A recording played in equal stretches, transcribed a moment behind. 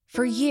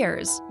For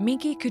years,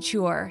 Minky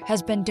Couture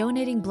has been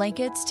donating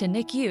blankets to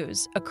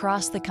NICUs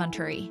across the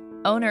country.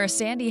 Owner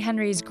Sandy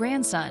Henry's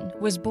grandson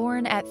was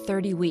born at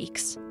 30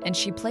 weeks, and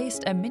she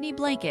placed a mini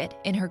blanket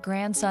in her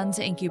grandson's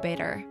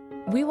incubator.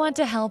 We want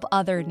to help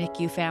other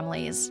NICU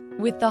families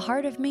with the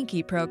Heart of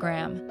Minky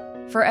program.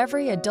 For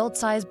every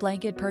adult-sized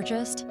blanket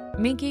purchased,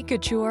 Minky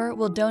Couture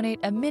will donate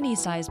a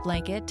mini-sized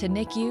blanket to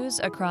NICUs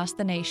across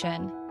the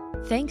nation.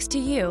 Thanks to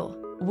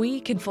you, we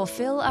can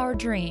fulfill our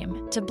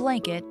dream to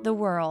blanket the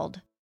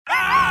world.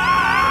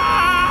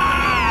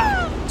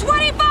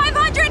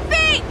 2,500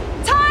 feet!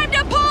 Time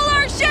to pull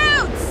our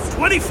chutes!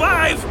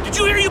 25? Did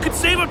you hear you could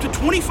save up to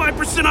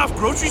 25% off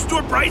grocery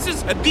store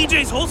prices at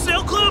BJ's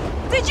Wholesale Club?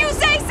 Did you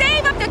say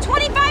save up to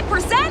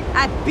 25%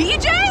 at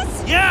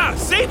BJ's? Yeah,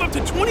 save up to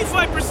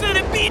 25%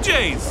 at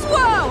BJ's!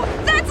 Whoa!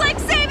 That's like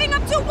saving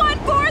up to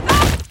 1/4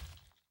 of...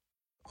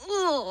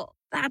 Ugh,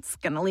 that's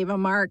gonna leave a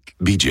mark.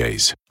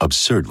 BJ's.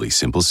 Absurdly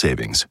simple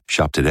savings.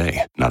 Shop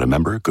today. Not a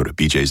member? Go to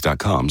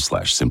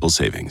bjs.com/simple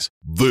savings.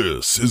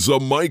 This is a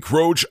Mike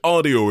Roach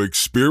audio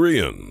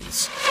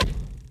experience.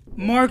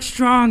 Mark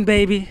Strong,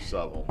 baby. What's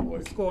up, homeboy?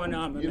 What's going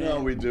on, man? You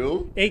know we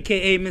do.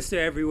 AKA Mr.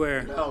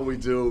 Everywhere. You know we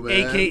do,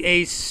 man.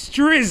 AKA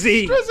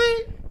Strizzy.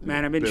 Strizzy.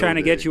 Man, I've been trying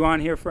to get you on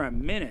here for a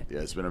minute.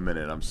 Yeah, it's been a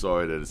minute. I'm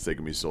sorry that it's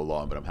taken me so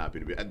long, but I'm happy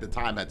to be. At the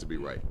time, had to be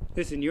right.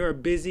 Listen, you're a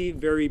busy,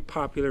 very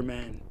popular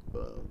man.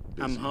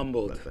 Busy, I'm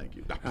humbled. But thank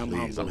you. I'm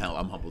Please, humbled.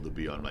 I'm humbled to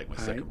be on like my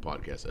second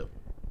podcast ever.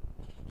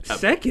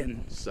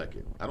 Second?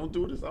 Second. I don't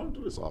do this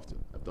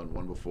often. I've done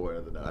one before.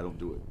 Other than that, I don't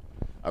do it.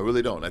 I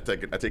really don't. I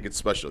take it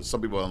special.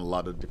 Some people on a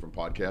lot of different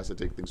podcasts, I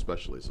take things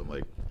specially. So I'm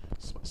like,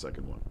 this is my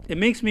second one. It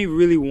makes me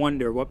really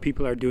wonder what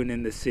people are doing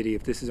in this city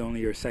if this is only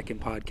your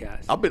second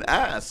podcast. I've been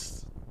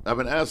asked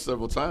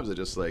several times. I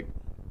just like,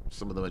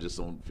 some of them I just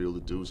don't feel to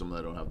do. Some of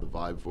them I don't have the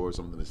vibe for.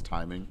 Some of them is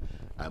timing.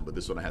 But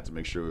this one I had to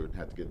make sure it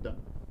had to get done.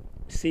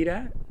 See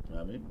that? You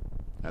know what I mean?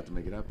 I had to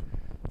make it happen.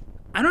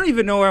 I don't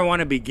even know where I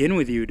want to begin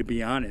with you, to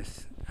be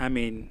honest. I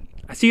mean,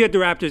 I see you at the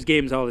Raptors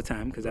games all the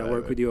time because I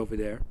work with you over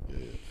there. Yeah.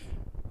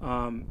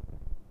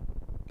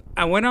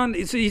 I went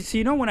on, so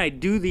you know when I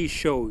do these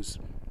shows,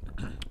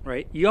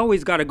 right, you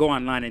always got to go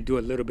online and do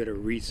a little bit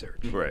of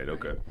research. Right,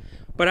 okay.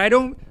 But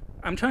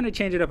I'm trying to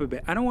change it up a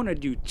bit. I don't want to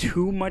do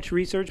too much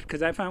research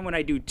because I find when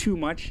I do too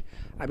much,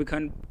 I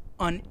become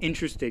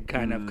uninterested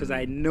kind of because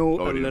I know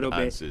a little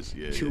bit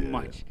too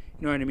much.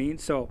 You know what I mean?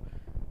 So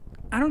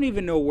I don't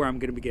even know where I'm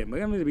going to begin.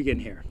 But I'm going to begin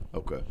here.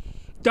 Okay.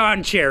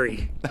 Don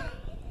Cherry.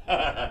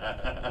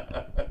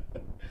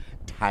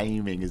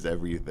 Timing is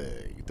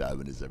everything.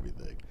 Timing is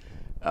everything.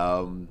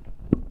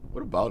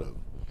 What about him?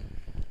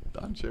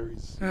 Don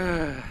Cherry's.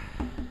 Let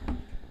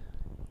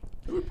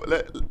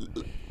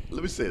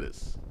me say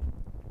this.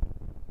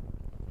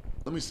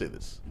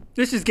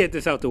 Let's just get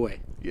this out the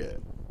way. Yeah.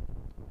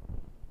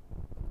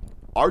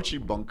 Archie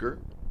Bunker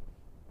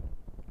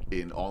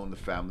in All in the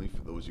Family.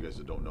 For those of you guys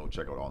that don't know,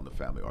 check out All in the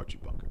Family, Archie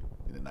Bunker,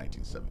 in the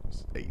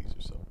 1970s, 80s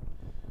or so.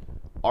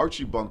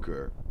 Archie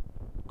Bunker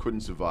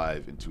couldn't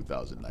survive in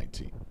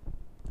 2019.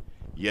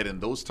 Yet in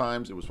those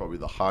times, it was probably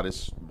the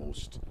hottest,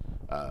 most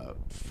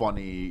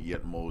funny,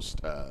 yet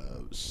most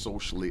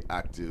socially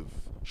active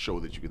show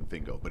that you can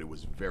think of. But it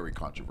was very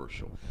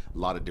controversial. A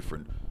lot of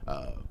different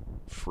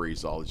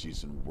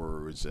phraseologies and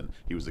words, and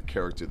he was a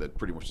character that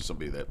pretty much was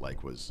somebody that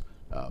like was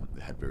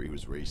he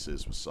was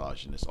racist,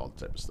 misogynist, all that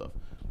type of stuff.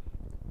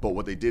 But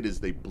what they did is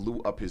they blew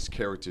up his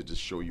character to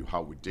show you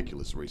how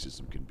ridiculous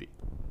racism can be,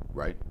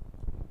 right?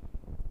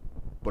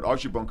 But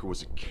Archie Bunker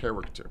was a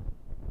character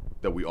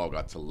that we all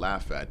got to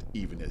laugh at,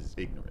 even as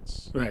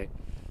ignorance. Right.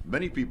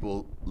 Many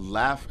people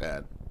laugh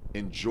at,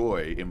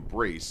 enjoy,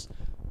 embrace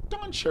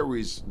Don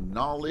Cherry's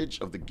knowledge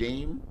of the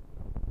game.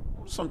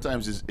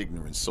 Sometimes his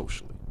ignorance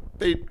socially.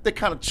 They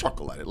kind of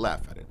chuckle at it,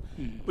 laugh at it.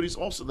 But he's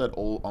also that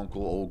old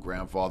uncle, old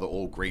grandfather,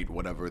 old great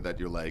whatever that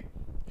you're like,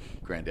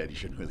 Granddad, you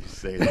shouldn't really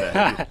say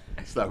that.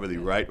 It's not really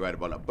right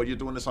about that. But you're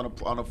doing this on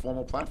a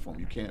formal platform.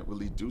 You can't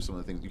really do some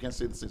of the things. You can't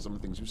say some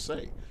of the things you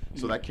say.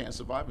 So that can't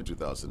survive in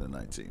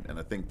 2019. And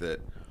I think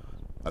that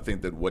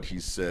what he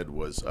said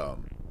was,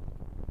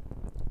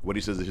 what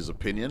he says is his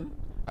opinion.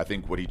 I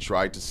think what he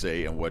tried to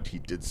say and what he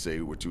did say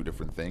were two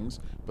different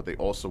things, but they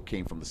also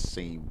came from the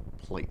same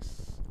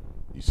place.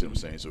 You see what I'm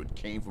saying? So it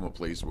came from a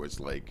place where it's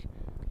like,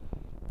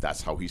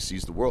 that's how he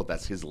sees the world.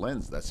 That's his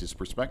lens. That's his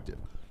perspective.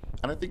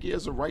 And I think he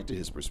has a right to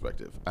his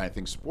perspective. And I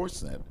think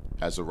Sportsnet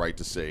has a right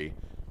to say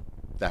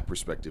that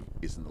perspective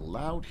isn't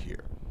allowed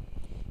here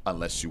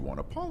unless you want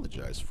to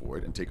apologize for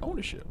it and take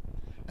ownership.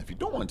 And if you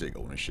don't want to take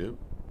ownership,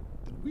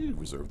 then we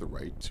reserve the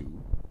right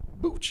to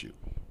boot you.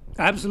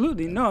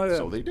 Absolutely. No.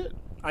 So they did.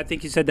 I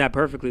think you said that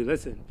perfectly.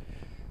 Listen,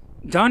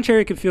 Don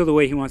Cherry can feel the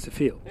way he wants to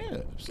feel. Yeah.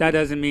 Absolutely. That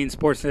doesn't mean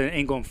Sportsnet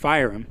ain't going to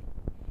fire him.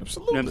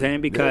 Absolutely. You know what I'm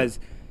saying? Because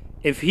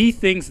if he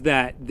thinks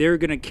that they're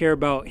going to care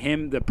about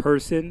him, the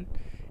person,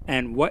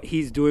 and what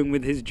he's doing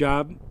with his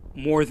job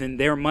more than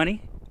their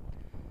money,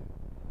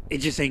 it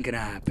just ain't going to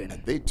happen.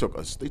 And they took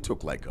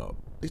like a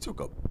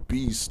a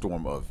beast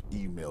storm of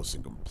emails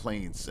and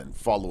complaints and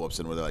follow-ups,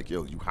 and where they're like,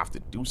 yo, you have to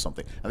do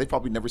something. And they've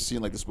probably never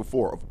seen like this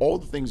before, of all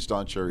the things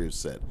Don Cherry has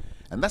said.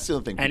 And that's the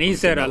other thing. And he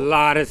said a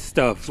lot of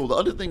stuff. So the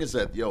other thing is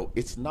that, yo,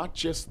 it's not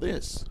just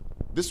this.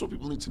 This is what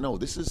people need to know.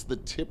 This is the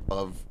tip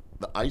of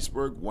the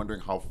iceberg, wondering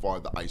how far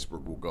the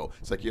iceberg will go.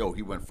 It's like, yo,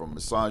 he went from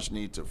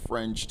misogyny to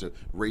French to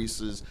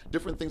races.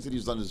 Different things that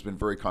he's done has been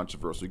very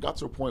controversial. He got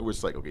to a point where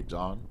it's like, okay,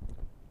 Don,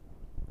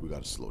 we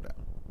got to slow down.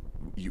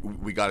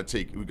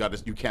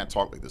 You can't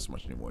talk like this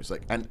much anymore. He's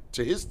like, and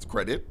to his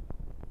credit,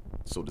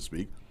 so to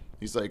speak,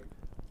 he's like,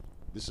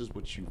 this is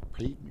what you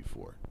paid me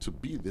for, to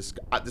be this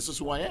guy. This is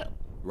who I am,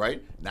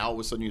 right? Now all of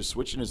a sudden you're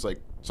switching. It's like,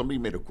 somebody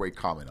made a great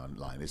comment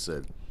online. They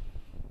said,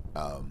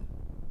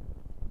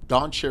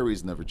 Don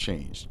Cherry's never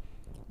changed.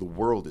 The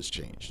world has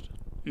changed.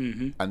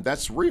 Mm-hmm. And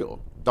that's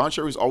real. Don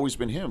Cherry's always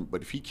been him,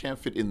 but if he can't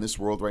fit in this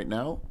world right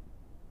now,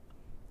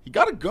 he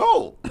got to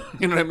go.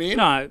 You know what I mean?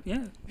 No,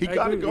 yeah. He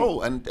got to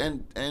go.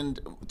 And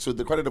to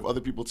the credit of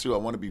other people, too, I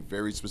want to be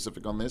very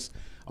specific on this.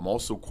 I'm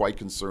also quite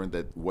concerned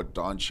that what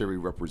Don Cherry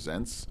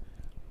represents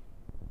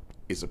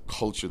is a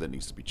culture that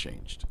needs to be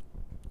changed.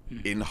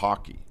 In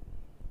hockey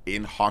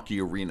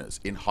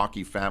arenas, in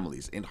hockey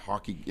families, in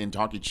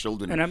hockey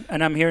children.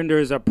 And I'm hearing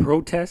there's a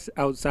protest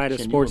outside of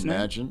Sportsnet. Can you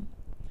imagine?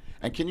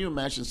 And can you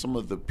imagine some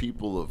of the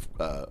people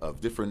of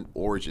different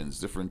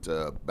origins, different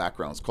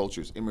backgrounds,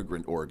 cultures,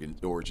 immigrant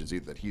origins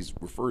that he's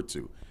referred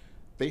to?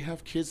 They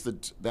have kids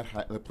that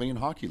play in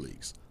hockey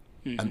leagues.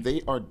 Mm-hmm. And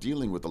they are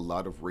dealing with a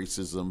lot of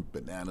racism,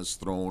 bananas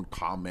thrown,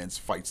 comments,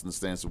 fights in the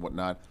stands and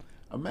whatnot.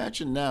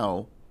 Imagine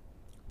now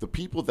the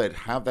people that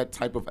have that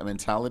type of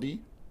mentality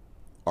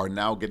are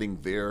now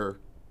getting their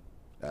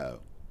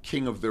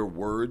king of their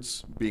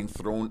words being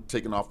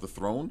taken off the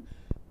throne.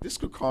 This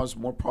could cause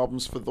more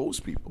problems for those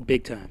people.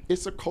 Big time.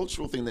 It's a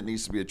cultural thing that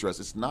needs to be addressed.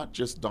 It's not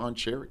just Don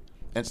Cherry.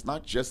 And it's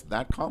not just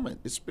that comment.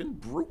 It's been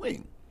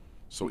brewing.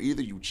 So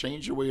either you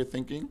change your way of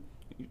thinking,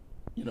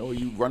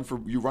 you run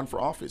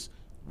for office,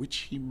 which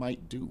he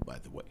might do, by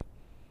the way.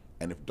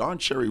 And if Don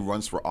Cherry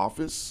runs for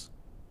office,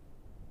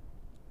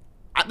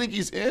 I think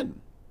he's in.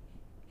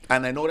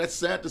 And I know that's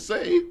sad to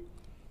say,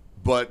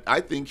 but I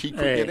think he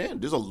could get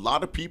in. There's a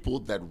lot of people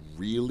that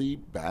really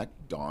back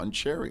Don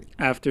Cherry.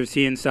 After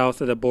seeing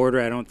south of the border,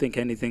 I don't think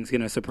anything's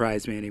going to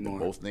surprise me anymore.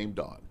 They're both named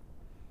Don.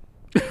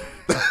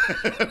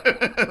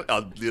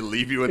 I'll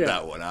leave you with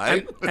that one, all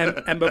right?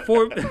 And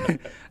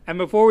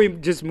before we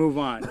just move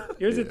on,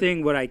 here's the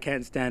thing what I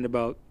can't stand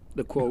about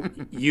the quote,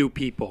 you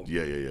people.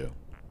 Yeah.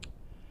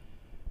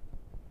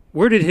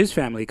 Where did his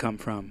family come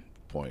from?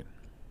 Point.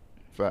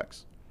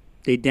 Facts.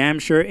 They damn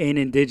sure ain't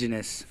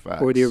indigenous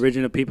or the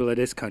original people of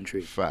this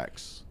country.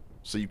 Facts.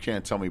 So you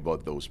can't tell me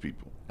about those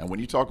people. And when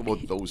you talk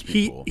about those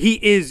people, he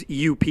is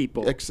you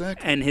people.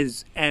 Exactly. And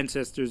his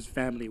ancestors,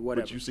 family,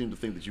 whatever. But you seem to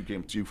think that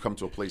you've come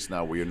to a place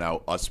now where you're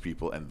now us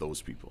people and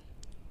those people.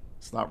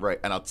 It's not right.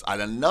 And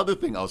another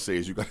thing I'll say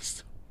is you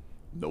guys,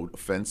 no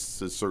offense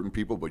to certain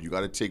people, but you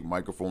got to take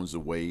microphones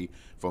away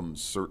from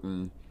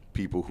certain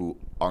people who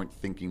aren't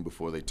thinking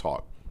before they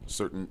talk.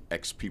 Certain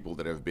ex-people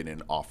that have been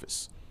in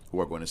office who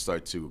are going to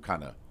start to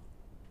kind of,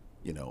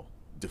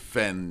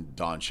 defend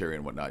Don Cherry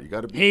and whatnot. You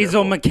got to be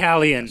Hazel careful.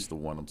 McCallion. That's the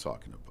one I'm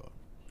talking about.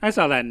 I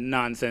saw that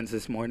nonsense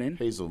this morning.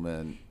 Hazel,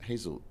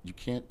 you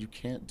can't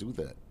do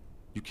that.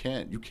 You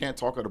can't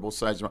talk out of both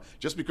sides.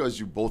 Just because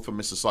you both from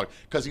Mississauga,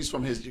 because he's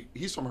from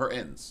her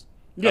ends.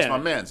 That's my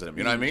man's in him.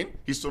 You know what I mean?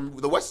 He's from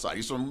the West Side.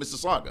 He's from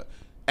Mississauga,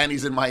 and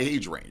he's in my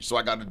age range, so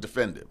I got to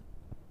defend him.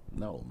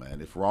 No,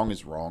 man. If wrong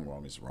is wrong,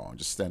 wrong is wrong.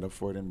 Just stand up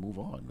for it and move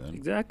on, man.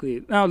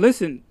 Exactly. Now,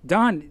 listen,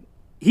 Don,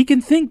 he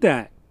can think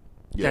that.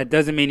 Yeah. That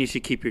doesn't mean you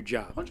should keep your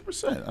job.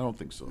 100%. I don't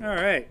think so. All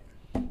right.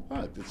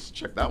 Let's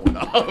check that one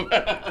out.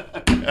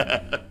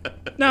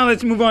 Now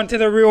let's move on to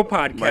the real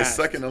podcast. My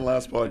second and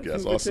last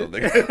podcast. Awesome.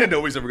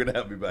 Nobody's ever going to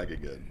have me back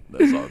again.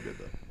 That's all good,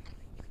 though.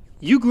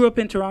 You grew up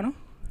in Toronto?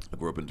 I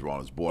grew up in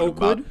Toronto. I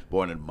was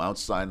born in Mount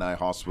Sinai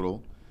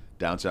Hospital,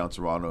 downtown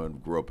Toronto,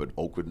 and grew up at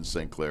Oakwood and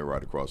St. Clair,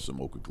 right across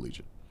from Oakwood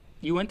Collegiate.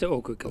 You went to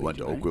Oakwood Collegiate, I went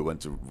to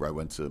Oakwood. I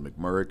went to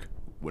McMurrick,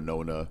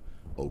 Winona,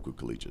 Oakwood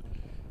Collegiate.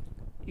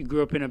 You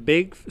grew up in a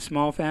big,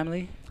 small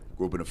family?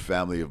 Grew up in a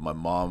family of my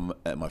mom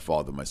and my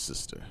father and my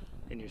sister.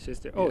 And your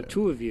sister? Oh, yeah.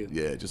 Two of you?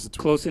 Yeah, just the two.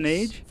 Close in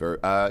age? Very,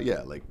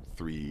 like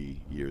 3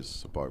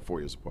 years apart, 4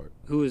 years apart.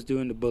 Who was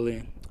doing the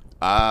bullying?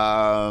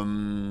 My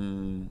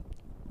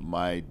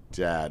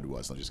dad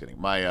was. I'm just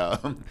kidding.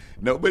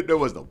 No, but there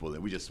was no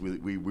bullying. We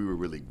were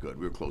really good.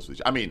 We were close with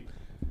each other. I mean,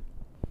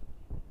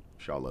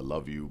 Charlotte, I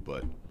love you,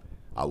 but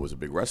I was a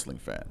big wrestling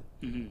fan.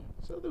 Mm-hmm.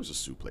 So there was a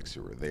suplex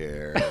here or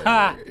there.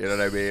 You know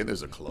what I mean?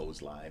 There's a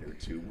clothesline or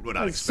two. We're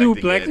not expecting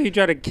suplex? You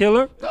try to kill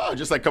her? No,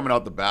 just like coming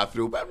out the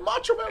bathroom.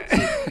 Macho Man.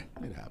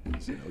 It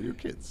happens. You're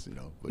kids.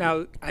 But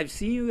now, I've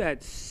seen you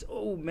at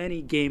so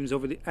many games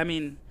over the... I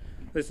mean,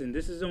 listen,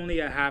 this is only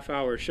a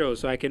half-hour show,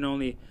 so I can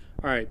only...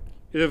 All right.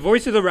 You're the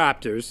voice of the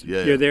Raptors.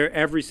 Yeah, You're there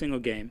every single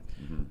game.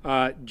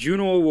 Mm-hmm.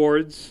 Juno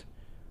Awards,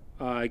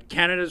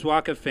 Canada's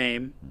Walk of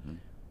Fame,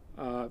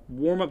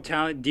 warm-up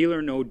talent, Deal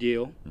or No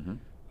Deal. Mm-hmm.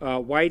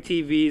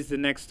 YTV's the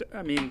next,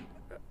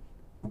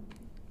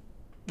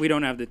 We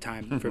don't have the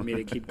time for me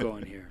to keep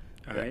going here.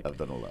 All right. I've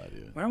done a lot,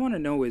 yeah. What I want to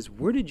know is,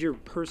 where did your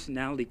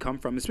personality come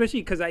from?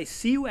 Especially because I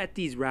see you at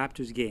these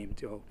Raptors games,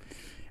 Joe.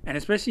 And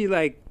especially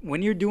like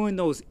when you're doing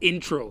those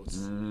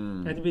intros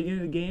at the beginning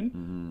of the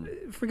game,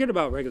 forget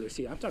about regular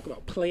season. I'm talking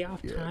about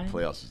playoff time. Yeah,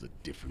 playoffs is a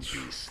different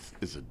beast.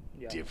 It's a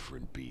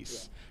different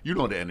beast. Yeah. You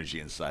know the energy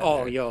inside. Oh,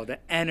 there. yo, the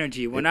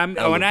energy. When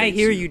I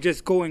hear you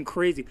just going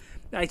crazy,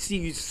 I see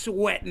you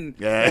sweating.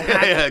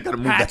 Yeah, gotta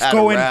move the hat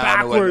going around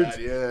backwards.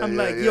 Yeah, I'm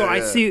like, I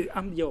see.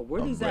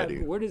 Where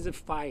does the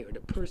fire,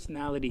 the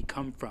personality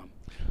come from?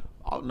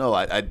 Oh no,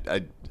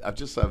 I've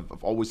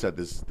always had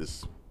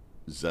this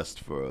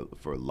zest for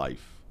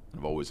life.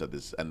 I've always had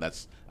this, and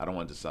that's, I don't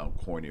want it to sound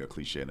corny or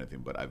cliche or anything,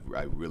 but I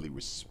really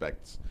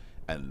respect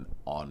and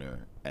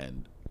honor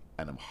and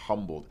I'm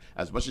humbled.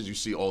 As much as you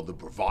see all the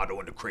bravado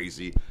and the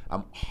crazy,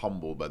 I'm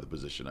humbled by the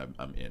position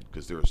I'm in,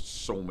 because there are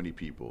so many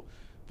people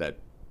that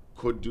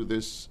could do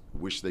this,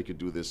 wish they could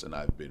do this, and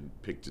I've been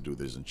picked to do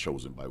this and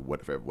chosen by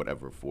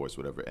whatever force,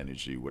 whatever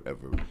energy,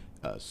 whatever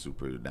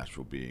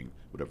supernatural being,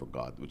 whatever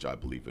God, which I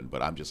believe in.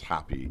 But I'm just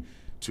happy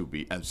to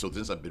be, and so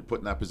since I've been put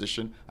in that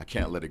position, I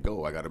can't let it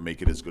go. I got to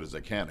make it as good as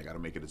I can. I got to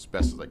make it as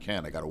best as I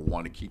can. I got to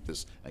want to keep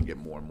this and get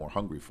more and more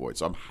hungry for it.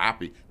 So I'm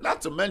happy.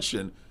 Not to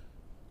mention,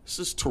 this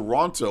is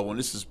Toronto, and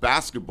this is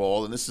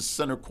basketball, and this is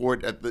center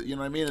court at the, you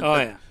know what I mean?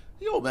 Yeah.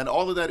 Yo, man,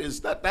 all of that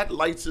is, that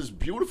lights is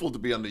beautiful to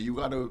be under. You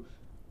got to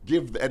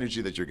give the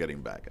energy that you're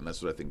getting back, and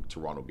that's what I think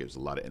Toronto gives, a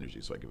lot of energy,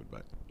 so I give it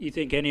back. You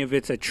think any of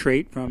it's a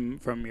trait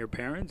from your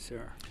parents,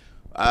 or?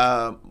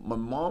 My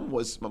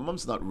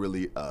mom's not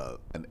really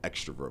an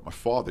extrovert. My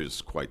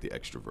father's quite the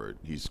extrovert.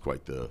 He's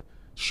quite the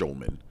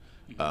showman.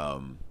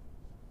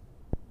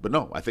 But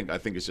no, I think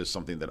it's just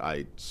something that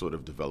I sort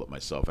of developed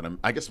myself. And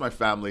I guess my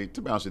family,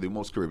 to be honest with you,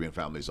 most Caribbean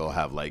families all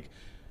have like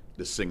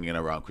the singing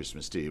around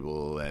Christmas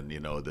table, and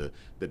you know the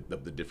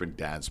different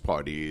dance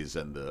parties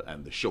and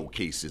the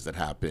showcases that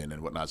happen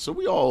and whatnot. So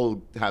we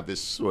all have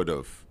this sort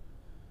of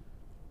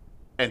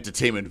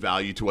entertainment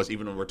value to us,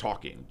 even when we're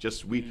talking.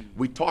 Just we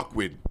talk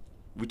with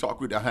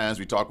our hands,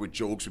 we talk with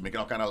jokes, we make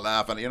all kind of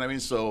laugh, and you know what I mean.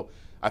 So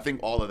I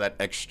think all of that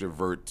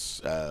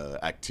extrovert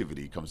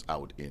activity comes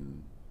out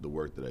in the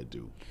work that I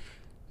do.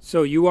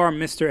 So you are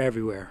Mr.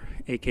 Everywhere,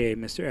 aka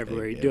Mr.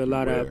 Everywhere. You do a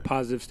lot Everywhere. of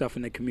positive stuff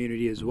in the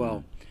community as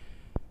well.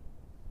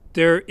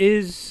 There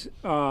is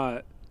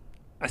a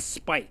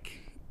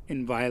spike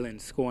in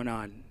violence going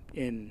on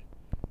in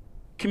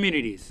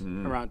communities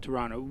around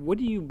Toronto. What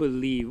do you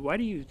believe? Why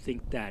do you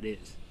think that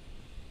is?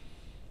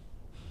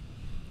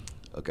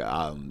 Okay,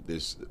 I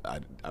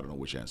don't know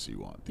which answer you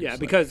want. Yeah,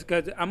 because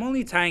I'm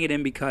only tying it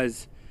in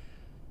because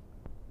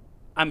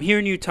I'm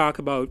hearing you talk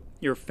about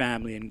your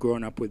family and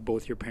growing up with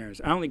both your parents.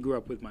 I only grew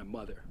up with my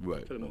mother,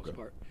 for the most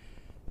part.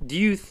 Do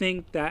you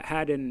think that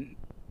had an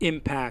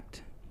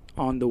impact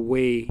on the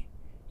way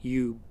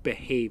you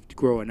behaved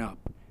growing up?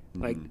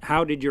 Like,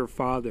 how did your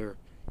father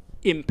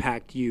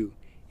impact you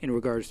in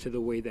regards to the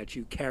way that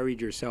you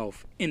carried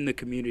yourself in the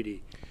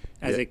community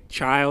as a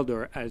child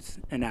or as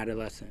an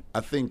adolescent? I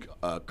think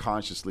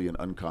consciously and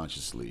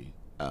unconsciously,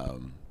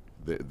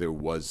 there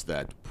was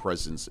that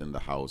presence in the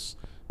house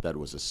that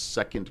was a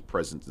second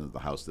presence in the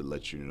house that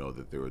lets you know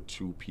that there are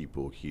two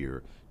people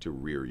here to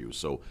rear you.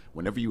 So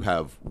whenever you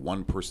have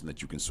one person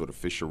that you can sort of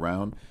fish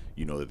around,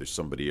 you know that there's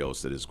somebody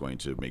else that is going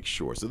to make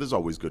sure. So there's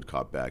always good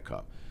cop, bad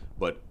cop.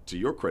 But to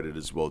your credit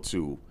as well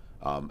too,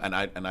 and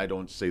I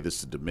don't say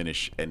this to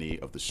diminish any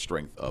of the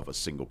strength of a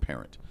single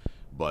parent,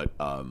 but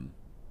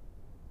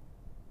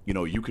you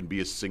know, you can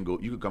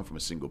come from a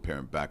single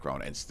parent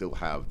background and still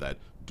have that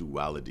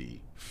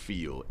duality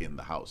feel in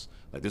the house.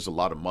 Like there's a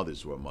lot of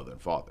mothers who are mother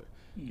and father.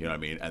 You know what I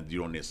mean? And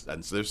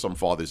and so there's some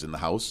fathers in the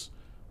house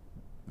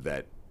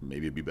that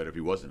maybe it'd be better if he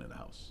wasn't in the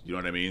house. You know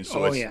what I mean?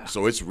 So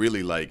so it's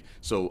really like,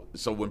 so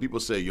when people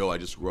say, yo, I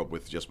just grew up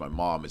with just my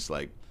mom, it's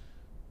like,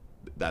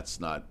 that's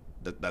not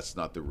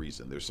the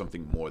reason. There's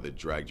something more that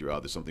dragged you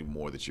out. There's something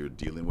more that you're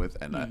dealing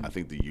with. And I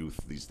think the youth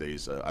these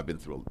days, I've been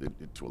through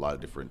to a lot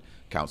of different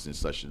counseling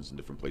sessions in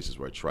different places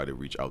where I try to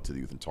reach out to the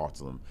youth and talk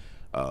to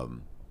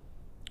them.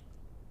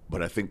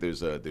 But I think there's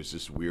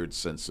this weird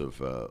sense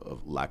of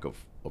lack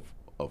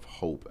of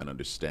hope and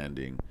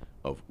understanding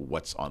of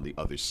what's on the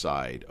other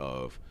side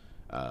of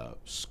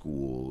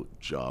school,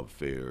 job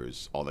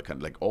fairs, all that kind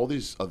of, like all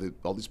these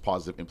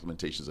positive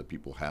implementations that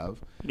people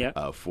have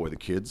for the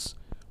kids.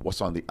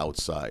 What's on the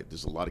outside?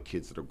 There's a lot of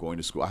kids that are going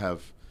to school. I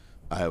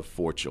have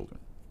 4 children.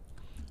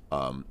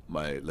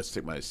 Let's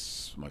take my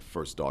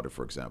first daughter,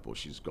 for example.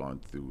 She's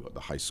gone through the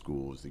high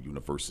schools, the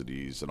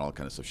universities, and all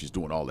kind of stuff. She's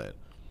doing all that.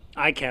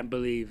 I can't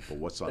believe. But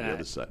what's on the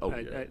other side? Oh,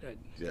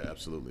 yeah,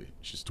 absolutely.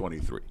 She's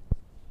 23.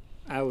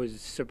 I was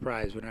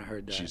surprised when I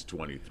heard that. She's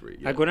 23.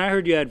 Yeah. Like when I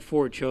heard you had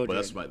 4 children.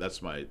 But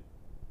that's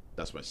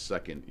my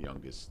second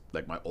youngest.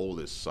 Like my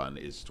oldest son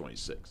is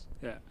 26.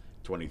 Yeah.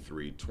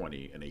 23,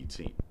 20, and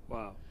 18.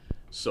 Wow.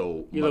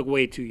 So you look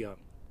way too young.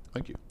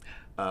 Thank you.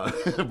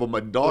 But my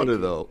daughter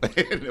though,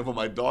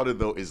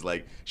 is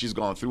like, she's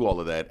gone through all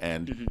of that,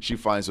 and she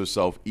finds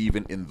herself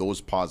even in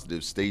those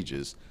positive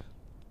stages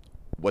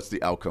What's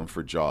the outcome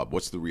for job?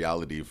 What's the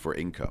reality for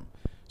income?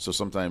 So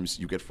sometimes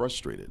you get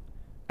frustrated.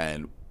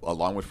 And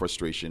along with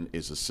frustration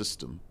is a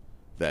system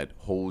that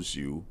holds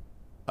you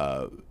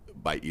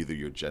by either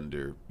your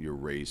gender, your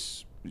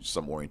race,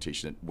 some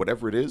orientation,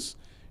 whatever it is.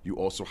 You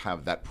also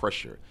have that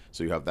pressure.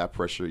 So you have that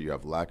pressure, you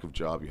have lack of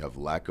job, you have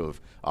lack of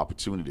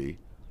opportunity,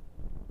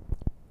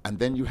 and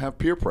then you have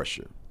peer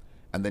pressure.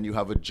 And then you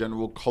have a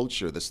general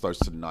culture that starts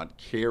to not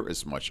care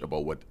as much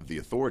about what the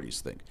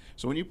authorities think.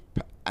 So when you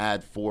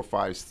add 4,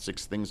 5,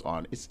 6 things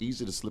on, it's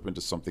easy to slip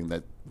into something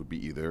that would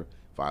be either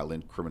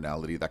violent,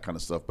 criminality, that kind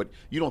of stuff. But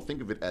you don't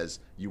think of it as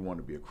you want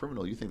to be a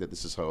criminal. You think that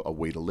this is a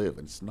way to live,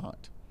 and it's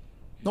not.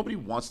 Nobody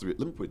wants to be,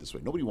 let me put it this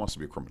way, nobody wants to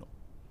be a criminal.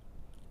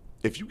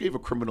 If you gave a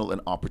criminal an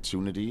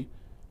opportunity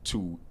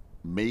to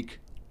make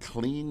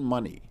clean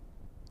money,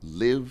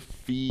 live,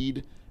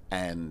 feed,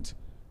 and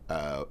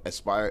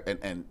aspire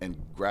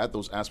and grab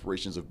those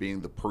aspirations of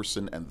being the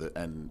person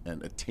and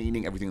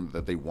attaining everything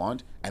that they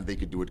want, and they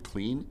could do it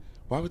clean,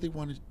 why would they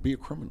want to be a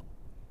criminal?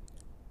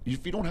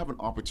 If you don't have an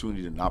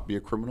opportunity to not be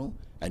a criminal,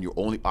 and your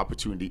only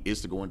opportunity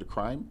is to go into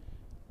crime,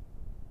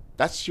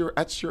 that's your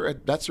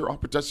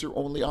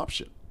only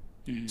option.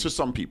 Mm-hmm. To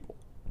some people.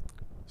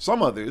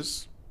 Some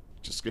others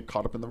just get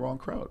caught up in the wrong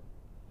crowd.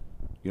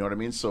 You know what I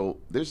mean? So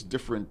there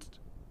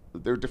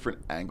are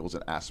different angles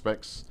and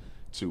aspects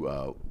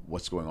to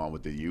what's going on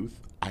with the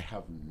youth. I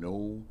have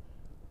no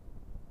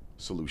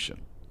solution.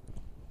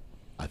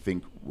 I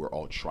think we're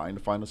all trying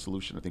to find a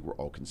solution. I think we're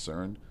all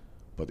concerned.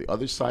 But the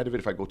other side of it,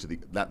 if I go to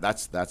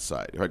that's that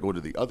side. If I go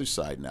to the other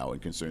side now and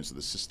concerns to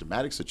the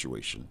systematic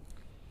situation,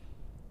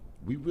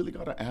 we really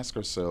got to ask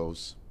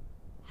ourselves,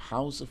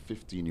 how's a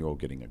 15-year-old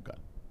getting a gun?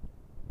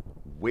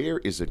 Where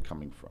is it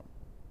coming from?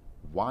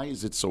 Why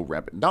is it so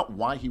rampant? Not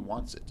why he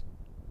wants it.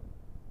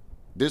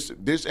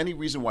 There's any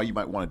reason why you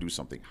might want to do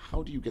something.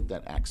 How do you get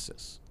that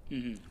access?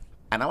 Mm-hmm.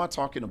 And I'm not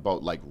talking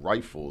about like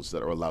rifles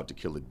that are allowed to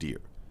kill a deer.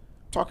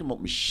 I'm talking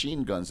about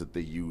machine guns that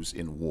they use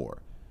in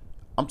war.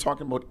 I'm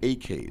talking about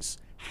AKs,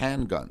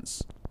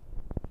 handguns.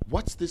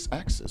 What's this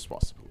access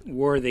possible?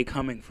 Where are they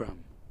coming from?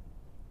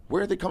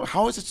 Where are they coming?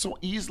 How is it so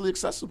easily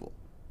accessible?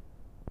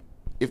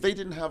 If they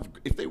didn't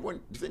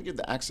give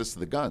the access to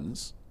the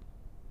guns,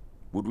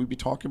 would we be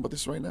talking about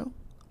this right now?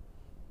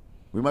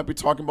 We might be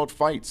talking about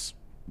fights,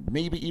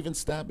 maybe even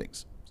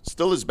stabbings.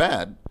 Still as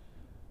bad,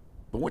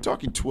 but we're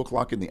talking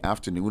 2:00 in the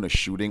afternoon, a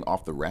shooting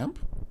off the ramp.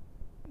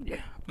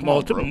 Yeah,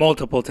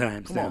 multiple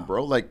times. Come on,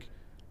 bro. Like,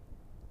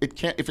 it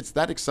can't. If it's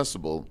that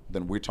accessible,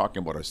 then we're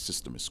talking about our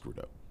system is screwed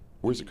up.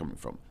 Where's it coming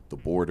from? The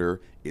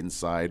border,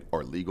 inside,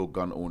 our legal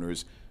gun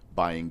owners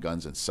buying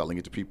guns and selling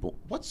it to people.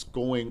 What's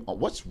going on?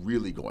 What's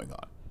really going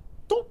on?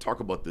 Don't talk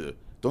about the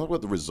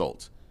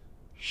result.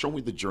 Show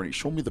me the journey.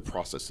 Show me the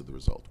process of the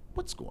result.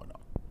 What's going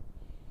on?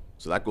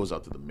 So that goes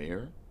out to the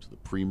mayor, to the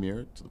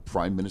premier, to the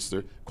prime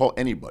minister. Call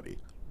anybody.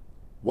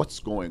 What's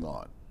going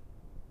on?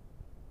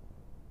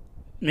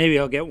 Maybe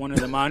I'll get one of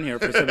them on here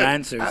for some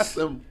answers. Ask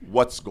them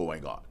what's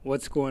going on.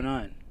 What's going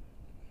on?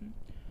 I'm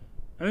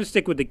going to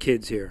stick with the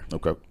kids here.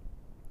 Okay.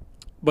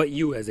 But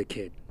you as a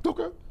kid.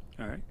 Okay.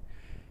 All right.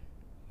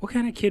 What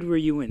kind of kid were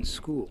you in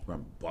school?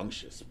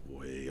 Rambunctious,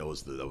 boy.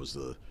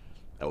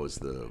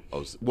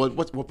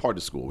 What part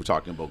of school? We're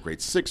talking about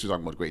grade 6. We're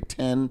talking about grade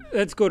 10.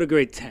 Let's go to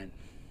grade 10.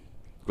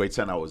 Grade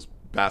 10, I was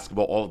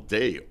basketball all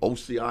day,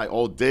 OCI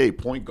all day,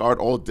 point guard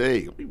all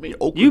day. What do you mean?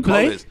 Oakland you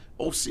played?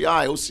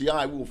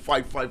 OCI. We will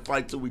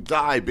fight till we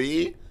die,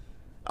 B.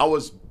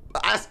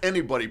 Ask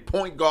anybody,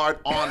 point guard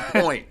on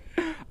point.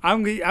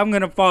 I'm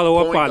going to follow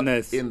up on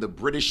this. In the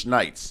British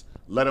Knights,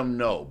 let them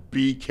know,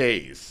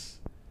 BKs.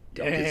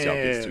 Y'all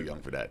kids too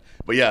young for that.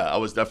 But yeah, I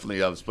was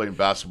playing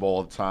basketball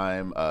all the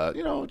time.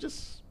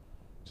 Just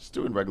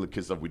doing regular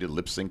kid stuff. We did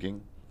lip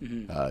syncing,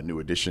 New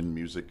Edition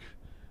music.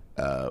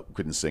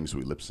 Couldn't sing, so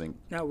we lip sync.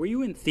 Now, were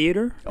you in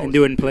theater and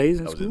doing plays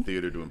in school? I was in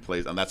theater doing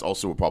plays, and that's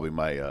also probably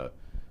my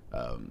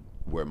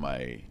where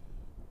my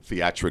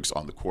theatrics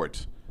on the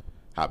court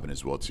happen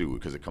as well too,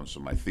 because it comes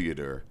from my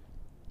theater.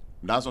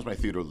 Not so much my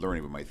theater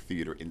learning, but my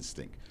theater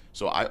instinct.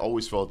 So I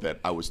always felt that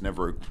I was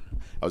never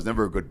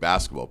a good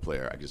basketball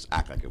player. I just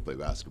act like I could play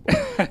basketball.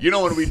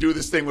 When we do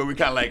this thing where we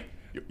kind of like,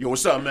 yo,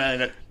 what's up,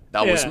 man?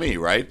 That was me,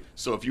 right?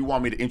 So if you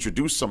want me to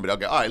introduce somebody, I'll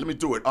go, all right, let me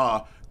do it.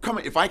 Come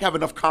on, if I have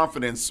enough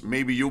confidence,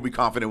 maybe you'll be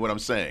confident in what I'm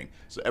saying.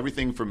 So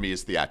everything for me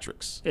is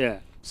theatrics. Yeah.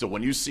 So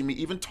when you see me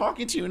even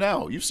talking to you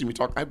now, you've seen me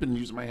talk. I've been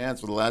using my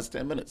hands for the last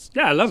 10 minutes.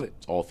 Yeah, I love it.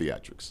 It's all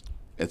theatrics.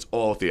 It's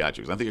all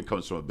theatrics. I think it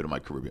comes from a bit of my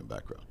Caribbean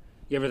background.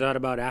 You ever thought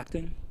about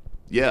acting?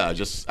 Yeah,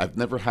 I've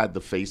never had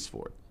the face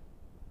for it.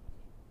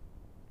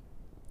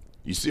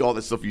 You see all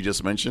that stuff you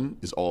just mentioned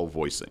is all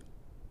voicing.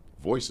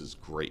 Voice is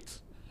great.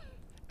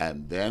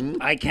 And then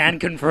I can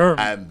confirm.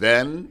 And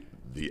then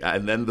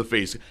the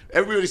face.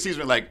 Everybody sees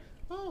me like,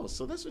 oh,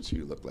 so that's what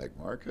you look like,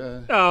 Mark.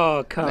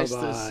 Oh, come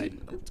on.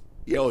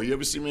 Yo, you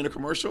ever seen me in a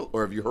commercial,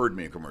 or have you heard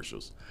me in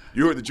commercials?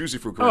 You heard the Juicy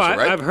Fruit commercial,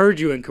 right? I've heard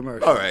you in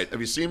commercials. All right.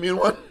 Have you seen me in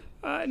one?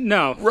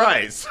 No.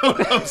 Right. So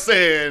what I'm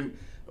saying,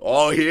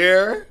 all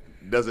here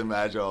doesn't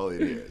match all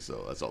in here.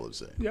 So that's all I'm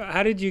saying. Yeah.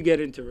 How did you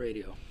get into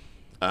radio?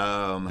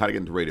 How to get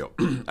into radio.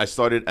 I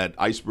started at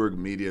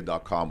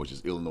icebergmedia.com, which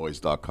is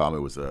illinois.com. It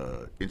was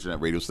an internet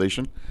radio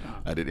station.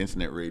 I did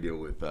internet radio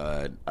with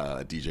a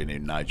DJ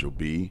named Nigel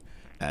B,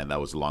 and that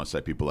was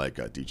alongside people like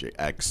DJ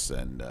X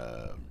and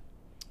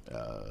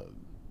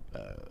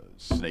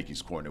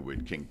Snakey's Corner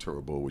with King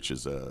Turbo, which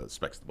is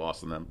Specs the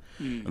Boss and them.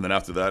 And then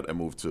after that, I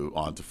moved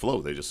on to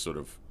Flow. They just sort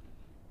of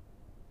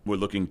were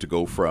looking to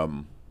go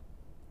from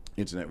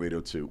internet radio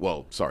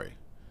to,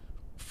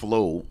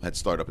 Flow had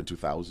started up in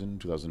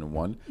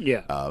 2001.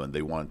 Yeah. And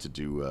they wanted to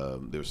do,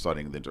 they were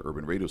starting the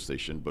interurban radio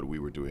station, but we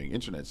were doing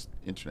internet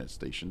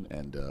station,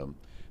 and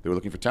they were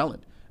looking for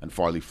talent. And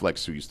Farley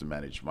Flex, who used to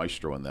manage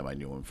Maestro and them, I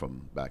knew him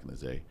from back in the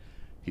day.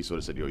 He sort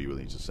of said, yo, you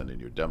really need to send in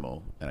your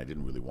demo. And I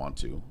didn't really want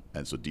to.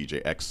 And so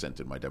DJ X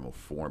sent in my demo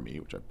for me,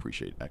 which I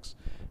appreciate X.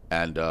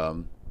 And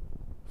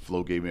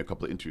Flow gave me a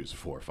couple of interviews,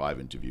 4 or 5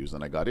 interviews,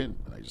 and I got in,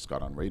 and I just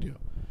got on radio.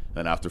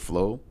 And after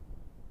Flow,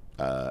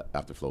 I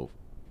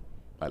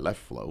left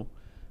Flow.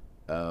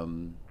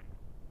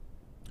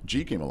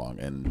 G came along,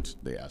 and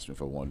they asked me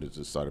if I wanted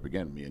to start up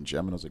again, me and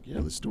Jem, and I was like, yeah,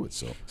 let's do it.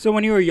 So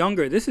when you were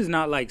younger, this is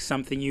not like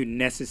something you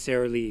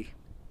necessarily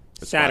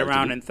sat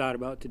around and thought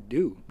about to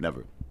do.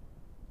 Never.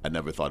 I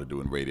never thought of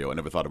doing radio. I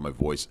never thought of my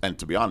voice. And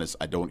to be honest,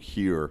 I don't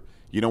hear,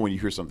 when you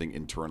hear something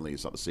internally,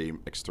 it's not the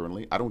same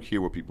externally. I don't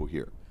hear what people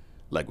hear.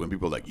 Like when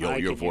people are like, yo,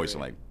 your voice,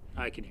 I'm like,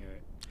 I can hear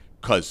it.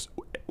 Because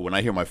when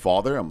I hear my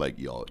father, I'm like,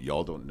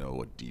 y'all don't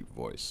know a deep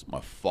voice.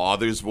 My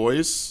father's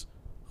voice,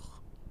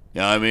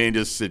 you know what I mean?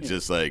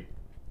 Just like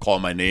call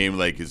my name,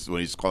 like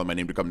when he's calling my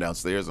name to come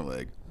downstairs, I'm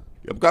like,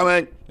 I'm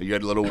coming. You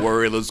get a little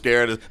worried, a little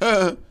scared.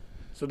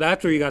 So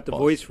that's where you got the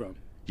voice from.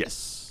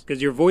 Yes.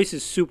 Because your voice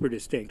is super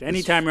distinct.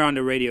 Anytime you're on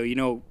the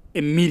radio,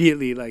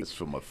 immediately like. It's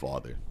from my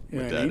father.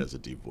 My dad has a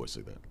deep voice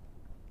like that.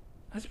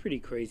 That's pretty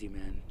crazy,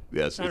 man.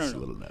 Yes, it's a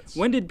little nuts.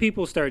 When did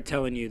people start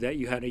telling you that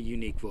you had a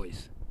unique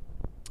voice?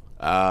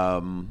 I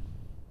don't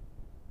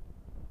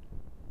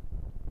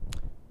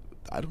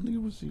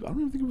even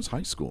think it was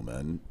high school,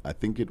 man. I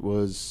think it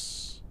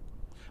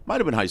might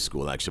have been high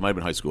school, actually. Might have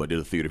been high school. I did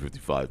a Theater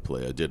 55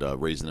 play. I did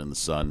Raisin in the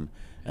Sun,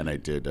 and I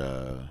did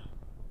a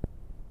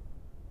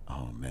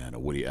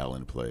Woody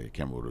Allen play. I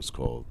can't remember what it was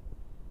called.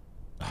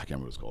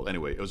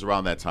 Anyway, it was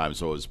around that time,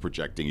 so I was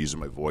projecting, using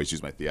my voice,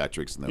 using my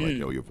theatrics, and they're like,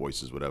 your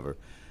voice is whatever.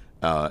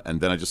 And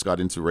then I just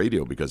got into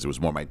radio because it was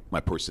more my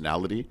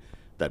personality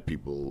that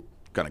people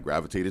kind of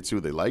gravitated to,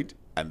 they liked.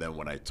 And then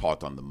when I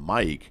talked on the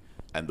mic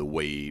and the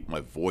way my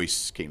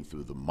voice came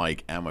through the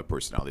mic and my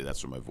personality,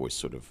 that's when my voice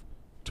sort of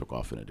took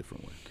off in a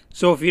different way.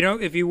 So if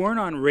you weren't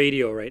on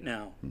radio right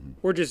now,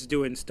 or just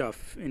doing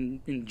stuff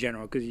in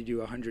general, because you do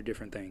 100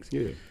 different things.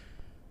 Yeah.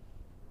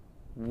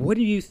 What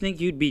do you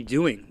think you'd be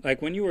doing?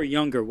 Like when you were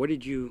younger, what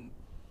did you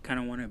kind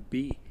of want to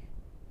be?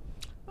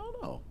 I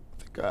don't know.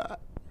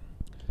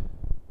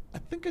 I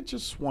think I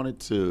just wanted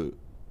to.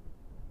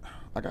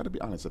 I got to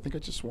be honest. I think I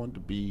just wanted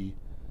to be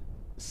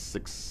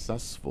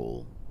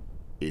successful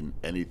in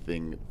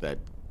anything that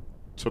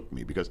took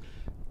me, because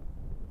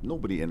not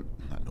a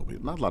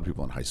lot of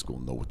people in high school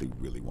know what they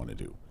really want to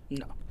do.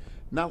 No.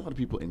 Not a lot of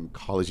people in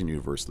college and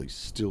university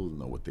still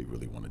know what they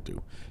really want to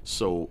do.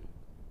 So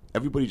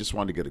everybody just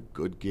wanted to get a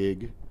good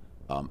gig.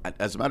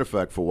 As a matter of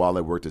fact, for a while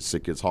I worked at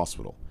Sick Kids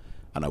Hospital,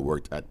 and I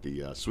worked at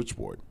the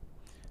switchboard.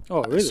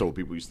 Oh, really? So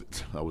people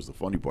that was the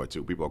funny part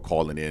too. People are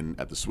calling in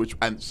at the switch.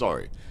 And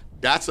sorry,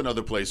 that's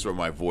another place where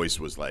my voice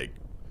was like,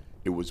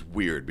 it was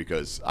weird,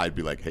 because I'd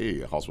be like,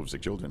 hey, Hospital for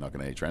Sick Children, not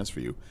going to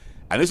transfer you.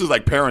 And this is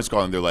like parents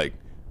calling. They're like,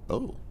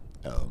 oh.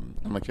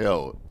 I'm like,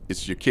 hell,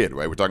 it's your kid,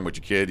 right? We're talking about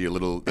your kid, your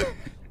little,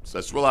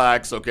 let's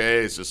relax,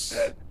 okay? It's just,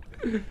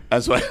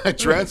 and so I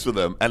transfer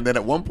them. And then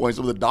at one point,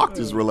 some of the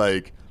doctors were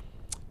like,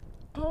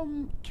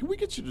 can we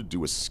get you to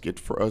do a skit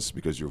for us,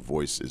 because your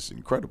voice is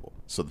incredible?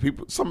 So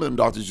some of them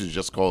doctors you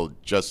just call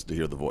just to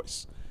hear the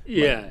voice.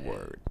 Yeah. Like,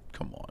 word,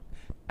 come on.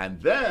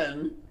 And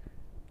then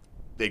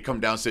they come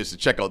downstairs to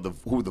check out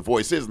who the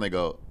voice is, and they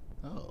go,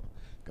 oh,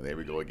 there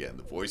we go again.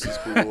 The voice is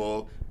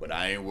cool, but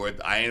I ain't worth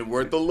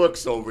the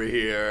looks over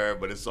here.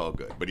 But it's all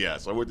good. But yeah,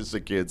 so I worked at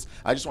Sick Kids.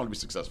 I just wanted to be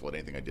successful at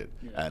anything I did,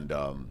 and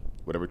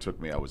whatever took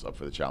me, I was up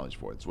for the challenge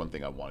for it. It's one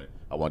thing I wanted.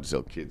 I wanted to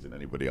tell kids and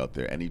anybody out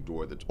there, any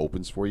door that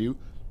opens for you,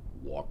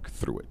 walk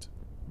through it,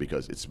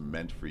 because it's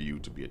meant for you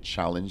to be a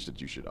challenge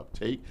that you should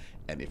uptake.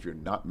 And if you're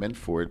not meant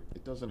for it,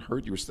 it doesn't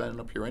hurt. You were standing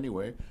up here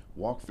anyway.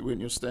 Walk through it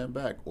and you'll stand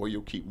back, or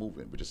you'll keep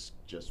moving. But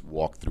just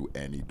walk through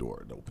any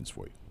door that opens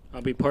for you.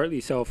 I'll be partly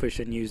selfish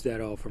and use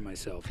that all for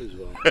myself as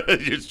well.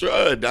 You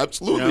should,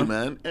 absolutely,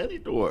 man. Any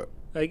door.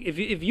 Like if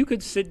you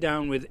could sit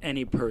down with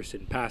any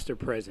person, past or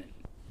present,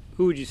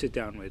 who would you sit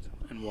down with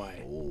and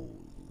why?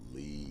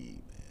 Holy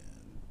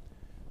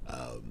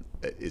man.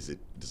 Does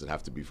it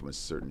have to be from a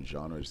certain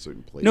genre, a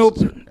certain place? Nope.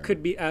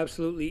 Could be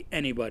absolutely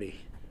anybody.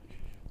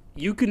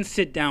 You can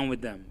sit down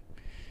with them,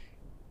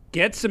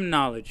 get some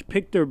knowledge,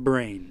 pick their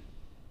brain,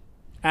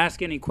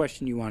 ask any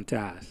question you want to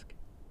ask.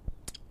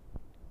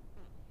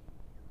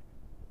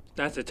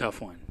 That's a tough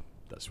one.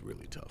 That's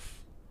really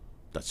tough.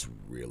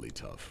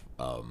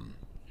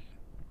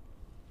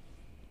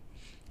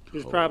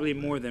 There's probably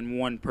more than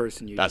one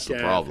person you That's the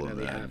problem,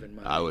 have in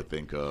mind. I would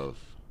think of.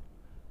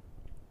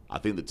 I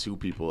think the two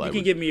people you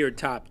can give me your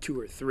top 2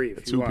 or 3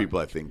 if you want. Two people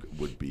I think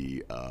would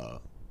be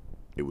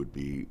it would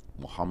be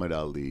Muhammad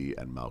Ali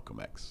and Malcolm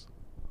X.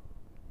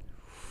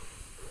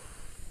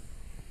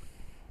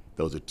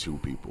 Those are two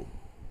people,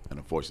 and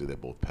unfortunately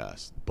they both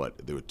passed.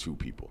 But there were two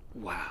people.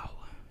 Wow.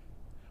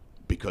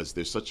 Because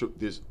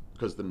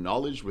because the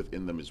knowledge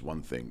within them is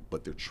one thing,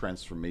 but their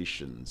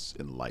transformations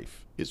in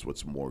life is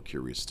what's more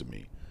curious to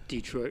me.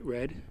 Detroit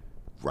Red.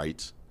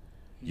 Right.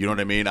 You know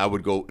what I mean? I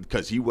would go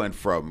because he went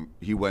from.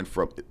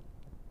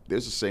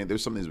 There's a saying.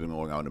 There's something that's been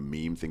going on, a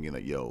meme thinking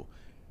that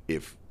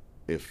if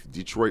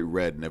Detroit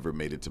Red never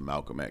made it to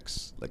Malcolm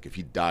X, like if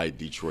he died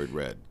Detroit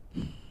Red,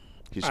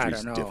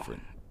 history's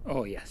different.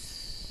 Oh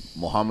yes.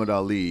 Muhammad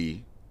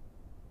Ali,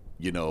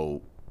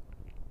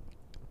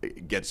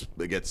 gets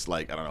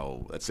like, I don't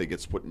know, let's say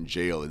gets put in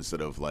jail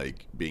instead of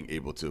like being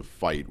able to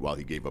fight while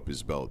he gave up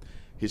his belt.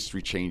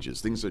 History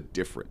changes. Things are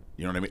different.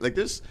 You know what I mean? Like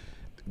this.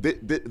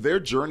 Their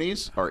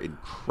journeys are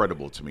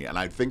incredible to me, and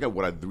I think the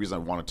reason I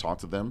want to talk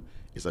to them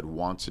is I'd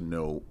want to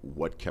know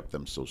what kept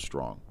them so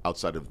strong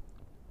outside of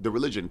the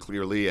religion,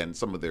 clearly, and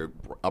some of their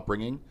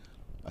upbringing.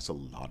 That's a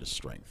lot of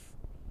strength,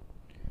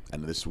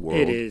 and in this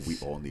world, we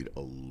all need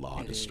a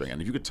lot of strength.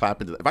 And if you could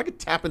tap into that, if I could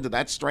tap into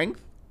that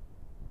strength,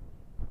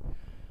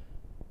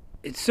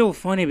 it's so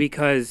funny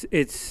because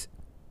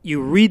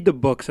you read the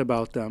books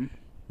about them,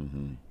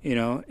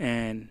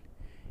 and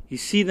you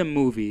see the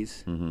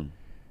movies.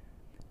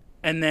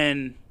 And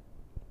then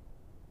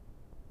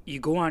you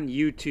go on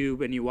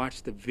YouTube and you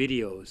watch the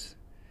videos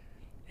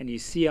and you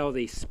see how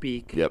they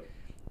speak. Yep.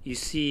 You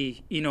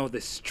see, the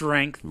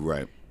strength.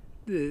 Right.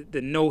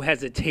 The no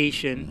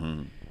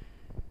hesitation.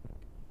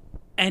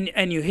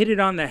 And you hit it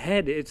on the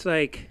head. It's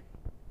like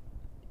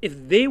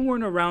if they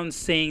weren't around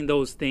saying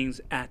those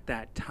things at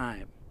that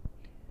time,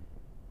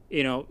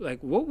 like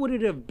what would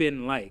it have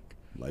been like?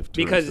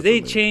 Because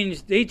they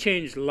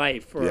changed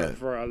life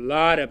for a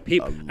lot of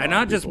people, and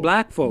not just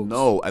black folks.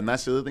 No, and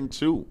that's the other thing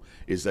too,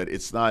 is that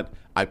it's not.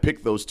 I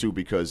picked those two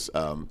because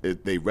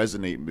they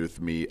resonate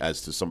with me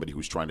as to somebody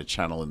who's trying to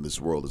channel in this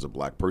world as a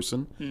black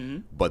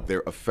person. But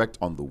their effect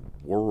on the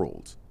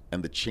world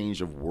and the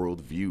change of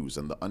worldviews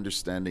and the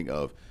understanding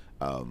of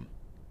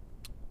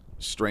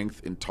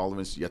strength,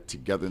 intolerance, yet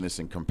togetherness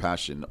and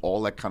compassion,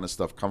 all that kind of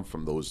stuff come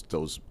from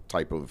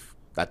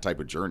that type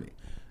of journey,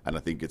 and I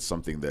think it's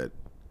something that.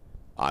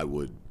 I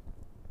would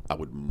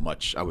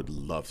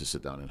love to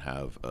sit down and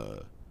have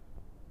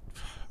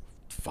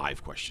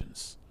 5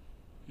 questions.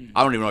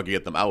 I don't even know how to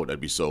get them out.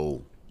 I'd be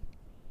so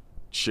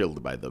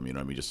chilled by them,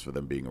 just for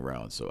them being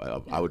around.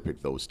 So I would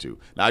pick those two.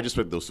 Now, I just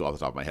picked those two off the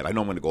top of my head. I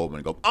know I'm going to go over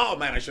and go, oh,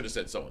 man, I should have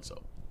said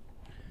so-and-so.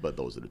 But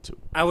those are the two.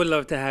 I would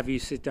love to have you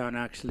sit down,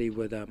 actually,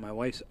 with my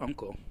wife's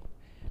uncle.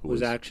 He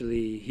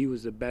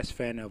was the best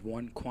fan of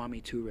one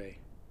Kwame Ture.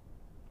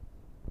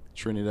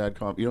 Trinidad,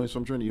 he's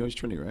from Trinidad. He's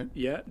Trinidad, right?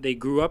 Yeah, they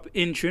grew up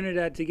in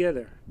Trinidad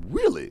together.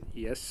 Really?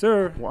 Yes,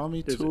 sir.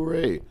 Kwame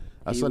Ture.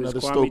 That's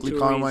another Stokely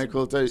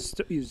Carmichael.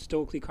 He was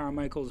Stokely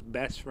Carmichael's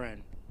best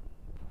friend.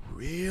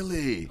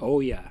 Really?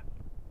 Oh yeah,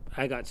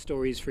 I got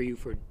stories for you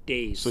for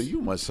days. So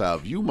you must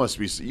have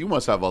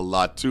a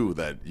lot too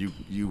that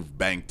you've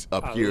banked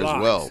up here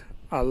as well.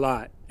 A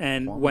lot.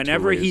 And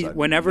Kwame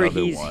whenever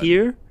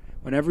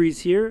he's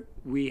here,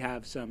 we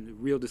have some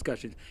real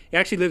discussions. He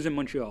actually lives in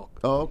Montreal.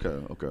 Oh,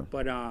 okay.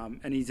 But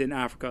and he's in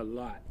Africa a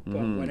lot. But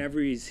whenever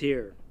he's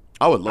here,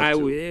 I would love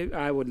to.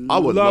 I would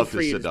love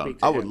for you to sit down.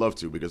 I would love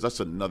to, because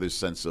that's another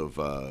sense of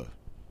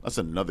that's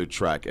another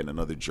track and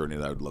another journey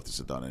that I would love to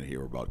sit down and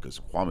hear about, because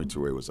Kwame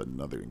Ture was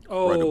another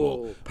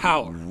incredible,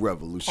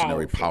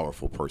 revolutionary,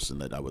 powerful person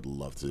that I would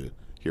love to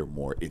hear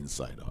more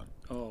insight on.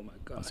 Oh my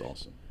God, that's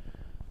awesome.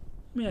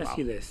 Let me ask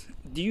you this: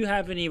 do you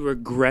have any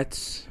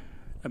regrets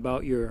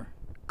about your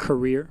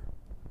career?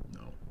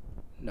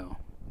 No.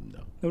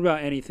 What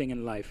about anything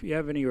in life? You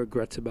have any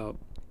regrets about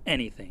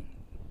anything?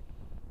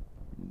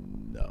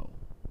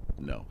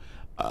 No.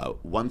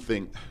 One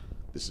thing.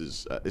 This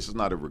is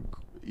not a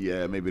regret.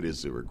 Yeah, maybe it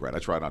is a regret. I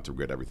try not to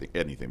regret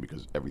anything,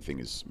 because everything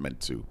is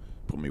meant to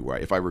put me where.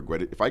 If I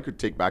regret it, if I could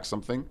take back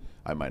something,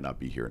 I might not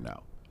be here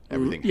now.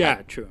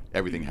 True.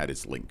 Everything had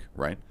its link,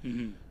 right?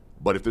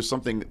 But if there's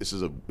something, this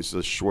is a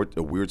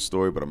weird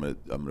story, but I'm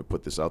gonna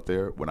put this out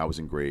there. When I was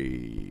in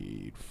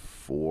grade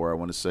 4, I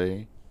want to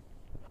say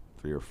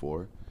 3 or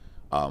 4,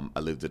 I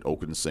lived at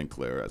Oakland St.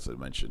 Clair, as I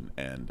mentioned,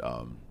 and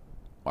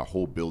our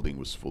whole building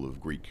was full of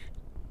Greek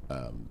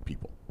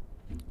people.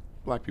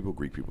 Black people,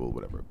 Greek people,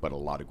 whatever, but a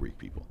lot of Greek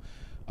people.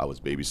 I was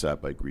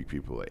babysat by Greek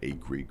people. I ate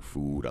Greek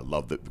food. I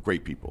loved the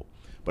great people.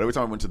 But every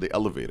time I went to the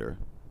elevator,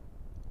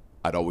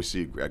 I'd always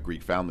see a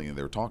Greek family, and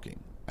they were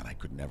talking, and I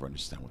could never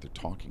understand what they're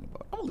talking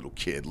about. I'm a little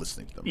kid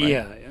listening to them, right?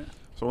 Yeah.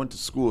 So I went to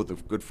school with a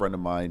good friend of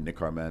mine, Nick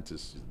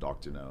Harmantis. He's a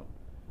doctor now.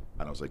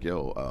 And I was like,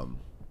 yo,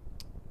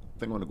 I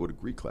think I want to go to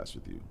Greek class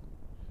with you.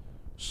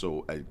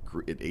 So at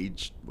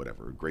age,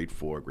 whatever, grade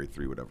 4, grade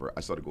 3, whatever, I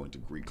started going to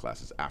Greek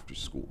classes after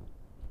school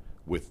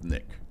with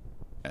Nick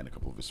and a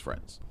couple of his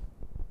friends.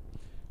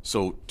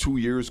 So 2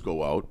 years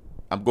go out.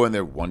 I'm going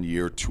there 1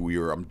 year, 2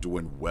 year. I'm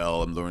doing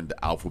well. I'm learning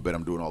the alphabet.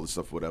 I'm doing all this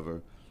stuff,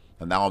 whatever.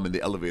 And now I'm in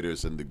the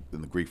elevators and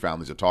the Greek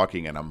families are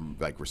talking and I'm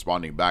like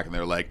responding back and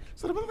they're like,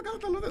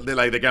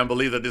 they can't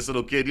believe that this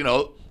little kid, you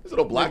know, this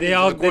little black kid Did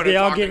they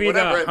all give you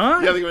the,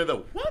 huh? Yeah, they give me the,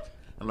 what?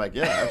 I'm like,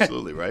 yeah,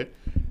 absolutely, right?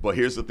 But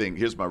here's the thing.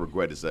 Here's my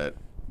regret is that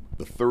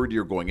the third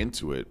year going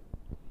into it,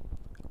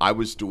 I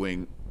was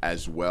doing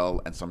as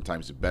well and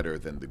sometimes better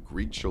than the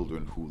Greek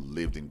children who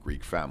lived in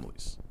Greek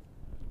families.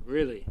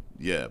 Really?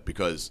 Yeah,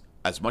 because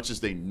as much as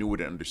they knew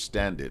it and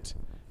understand it,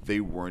 they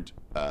weren't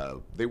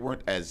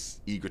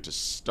as eager to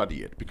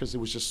study it because it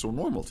was just so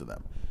normal to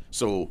them.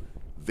 So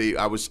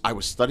I was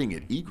studying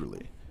it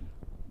eagerly.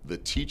 The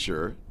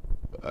teacher,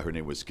 her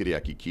name was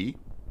Kyriaki Ki,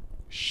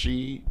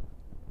 she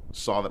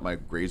saw that my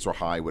grades were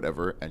high,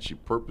 whatever, and she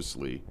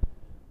purposely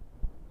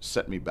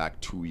set me back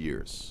 2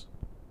 years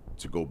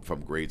to go from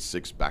grade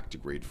 6 back to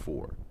grade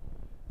 4.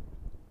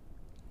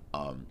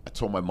 I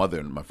told my mother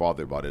and my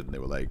father about it, and they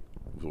were like,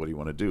 what do you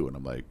want to do? And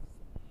I'm like,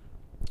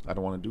 I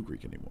don't want to do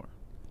Greek anymore.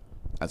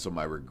 And so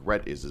my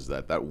regret is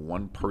that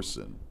one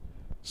person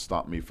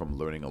stopped me from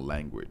learning a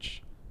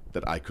language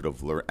that I could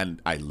have learned,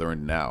 and I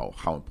learn now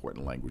how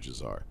important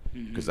languages are.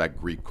 Because that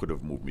Greek could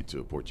have moved me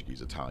to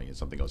Portuguese, Italian,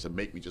 something else, and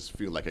make me just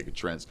feel like I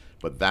could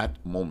But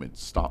that moment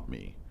stopped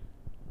me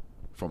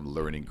from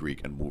learning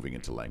Greek and moving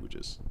into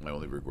languages. My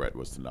only regret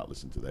was to not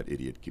listen to that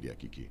idiot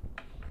Kyriaki Ki.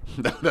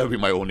 That would be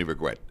my only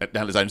regret.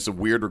 It's a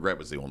weird regret,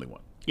 but it's the only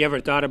one. You ever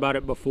thought about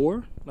it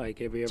before? Like,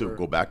 have you ever... To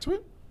go back to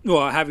it?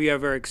 Well, have you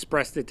ever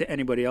expressed it to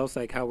anybody else,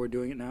 like how we're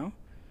doing it now?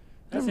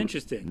 That's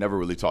interesting. Never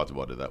really talked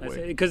about it that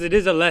way. Because it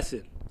is a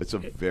lesson. It's a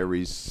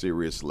very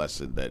serious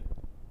lesson that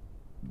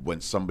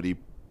when somebody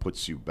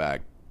puts you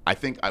back, I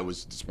think I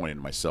was disappointed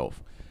in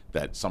myself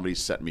that somebody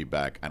set me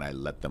back and I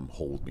let them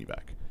hold me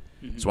back.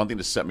 It's one thing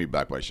to set me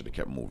back, but I should have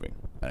kept moving,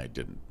 and I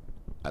didn't.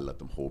 I let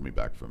them hold me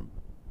back from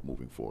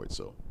moving forward.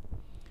 So,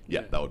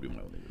 yeah, that would be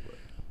my only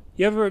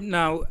regret.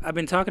 Now, I've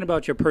been talking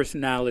about your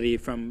personality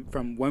from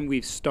when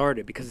we've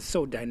started because it's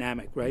so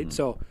dynamic, right?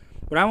 So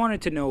what I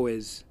wanted to know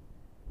is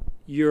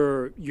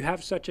you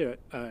have such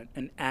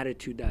an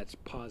attitude that's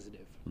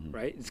positive,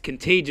 right? It's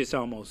contagious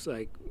almost,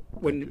 like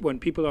when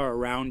people are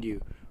around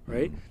you,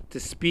 right? To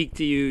speak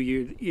to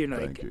you, you're like,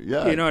 Thank you.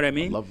 Yeah, you know what I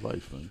mean? I love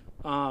life,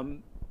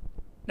 man.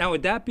 Now,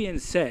 with that being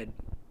said,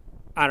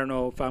 I don't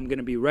know if I'm going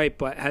to be right,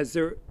 but has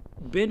there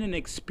been an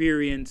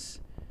experience,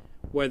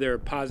 whether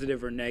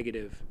positive or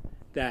negative,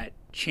 that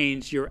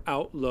changed your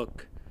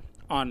outlook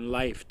on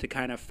life to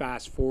kind of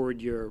fast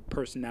forward your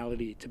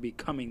personality to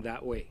becoming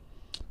that way?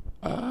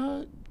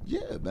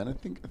 Yeah, man. I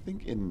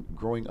think in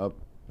growing up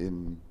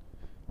in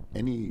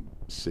any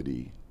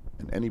city,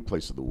 in any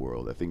place of the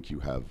world, I think you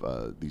have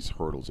these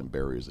hurdles and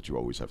barriers that you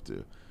always have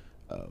to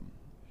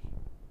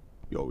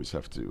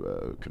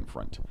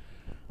confront.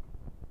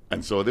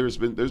 And so there's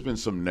been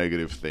some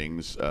negative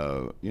things,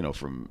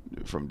 from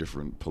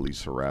different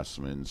police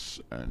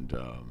harassments and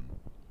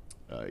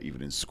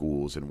even in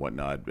schools and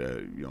whatnot,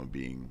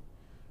 being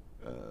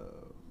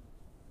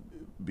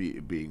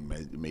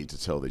made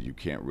to tell that you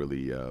can't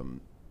really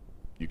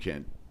you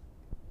can't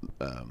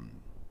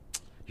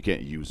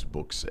use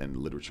books and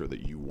literature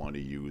that you want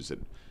to use that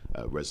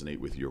resonate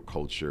with your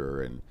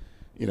culture. And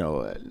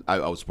I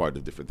was part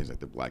of different things like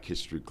the Black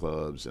History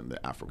clubs and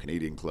the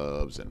Afro-Canadian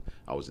clubs, and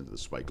I was into the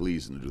Spike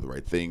Lees and to Do the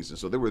Right Things. And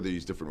so there were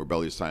these different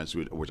rebellious times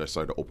which I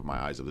started to open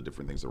my eyes of the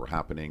different things that were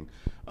happening.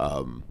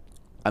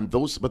 And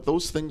those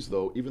things,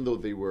 though, even though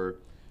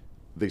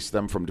they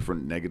stem from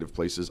different negative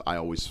places, I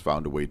always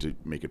found a way to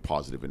make it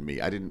positive in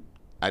me. I didn't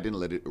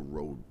let it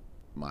erode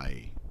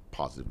my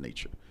positive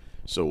nature.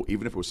 So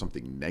even if it was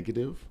something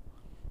negative,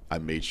 I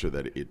made sure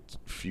that it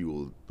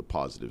fueled the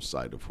positive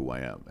side of who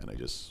I am, and I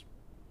just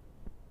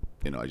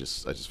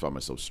found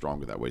myself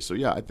stronger that way. So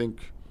yeah, I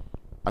think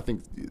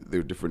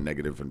there are different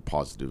negative and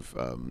positive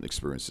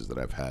experiences that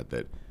I've had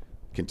that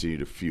continue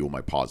to fuel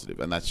my positive,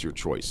 and that's your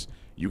choice.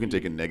 You can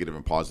take a negative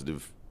and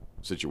positive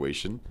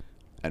situation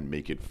and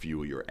make it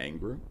fuel your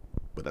anger,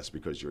 but that's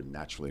because you're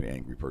naturally an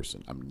angry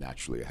person. I'm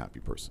naturally a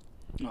happy person.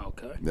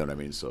 Okay. You know what I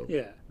mean? So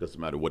yeah, doesn't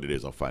matter what it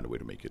is, I'll find a way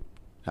to make it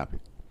happy.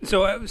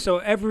 So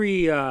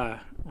every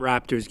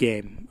Raptors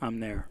game, I'm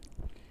there,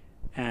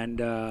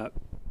 and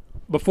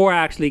before I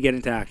actually get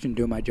into action,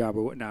 do my job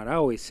or whatnot, I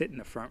always sit in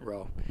the front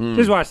row,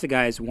 just watch the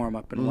guys warm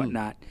up and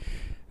whatnot.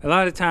 A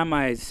lot of the time,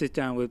 I sit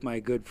down with my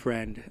good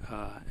friend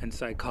and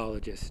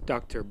psychologist,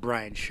 Dr.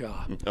 Brian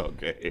Shaw.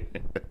 Okay.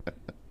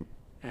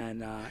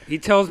 And he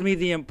tells me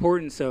the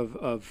importance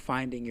of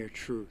finding your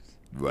truth.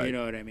 Right. You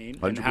know what I mean?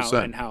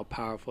 100%. And how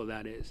powerful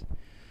that is.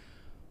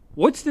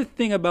 What's the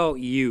thing about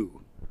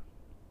you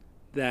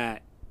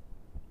that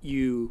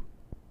you,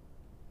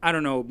 I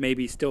don't know,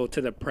 maybe still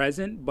to the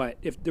present, but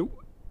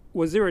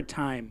was there a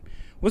time,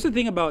 what's the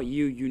thing about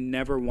you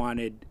never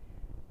wanted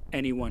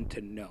anyone to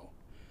know?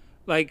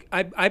 Like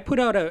I put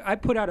out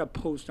a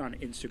post on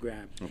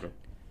Instagram,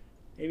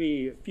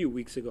 maybe a few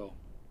weeks ago,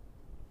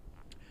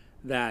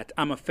 that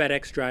I'm a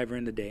FedEx driver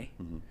in the day.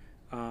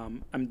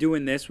 I'm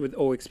doing this with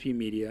OXP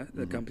Media,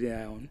 the company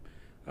I own.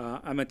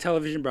 I'm a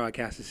television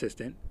broadcast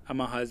assistant. I'm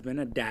a husband,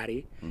 a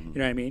daddy. You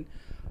know what I mean?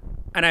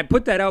 And I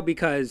put that out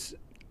because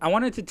I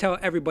wanted to tell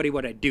everybody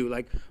what I do.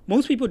 Like,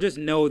 most people just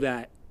know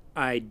that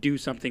I do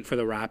something for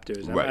the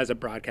Raptors as a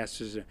broadcast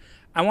assistant.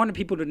 I wanted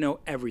people to know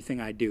everything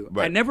I do.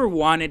 I never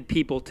wanted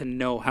people to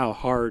know how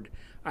hard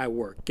I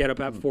work. Get up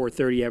at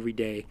 4:30 every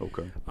day.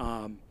 Okay.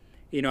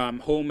 You know, I'm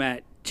home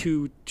at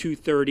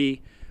 2:30.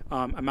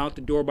 I'm out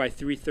the door by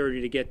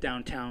 3:30 to get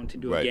downtown to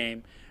do a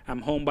game.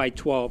 I'm home by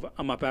 12.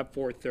 I'm up at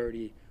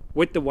 4:30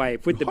 with the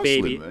wife, with the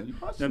baby. Man. You know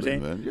what I'm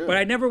saying? Man. Yeah. But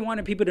I never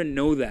wanted people to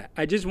know that.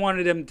 I just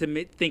wanted them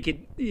to think it,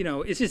 you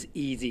know, it's just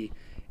easy.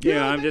 You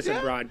know, I'm just a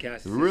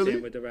broadcast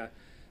assistant with the rap.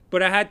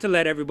 But I had to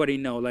let everybody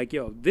know, like,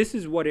 yo, this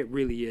is what it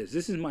really is.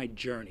 This is my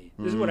journey.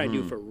 This is what I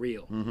do for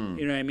real. You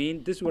know what I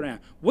mean? This is what I am.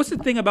 What's the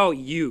thing about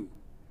you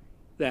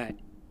that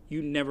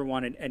you never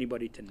wanted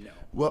anybody to know?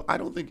 Well, I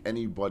don't think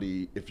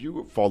anybody, if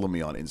you follow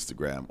me on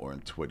Instagram or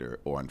on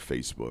Twitter or on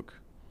Facebook,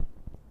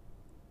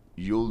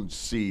 you'll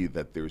see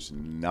that there's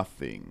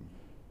nothing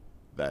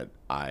that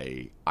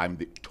I'm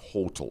the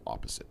total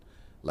opposite.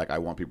 Like, I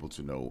want people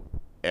to know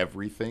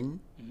everything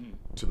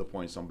to the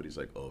point somebody's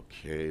like,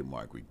 okay,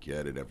 Mark, we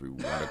get it. Every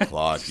 1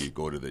 o'clock you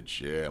go to the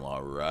gym.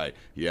 All right.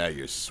 Yeah,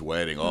 you're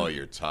sweating. Oh,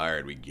 you're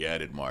tired. We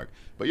get it, Mark.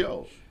 But,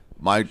 yo,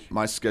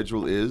 my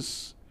schedule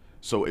is,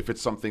 so if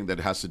it's something that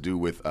has to do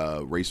with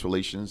race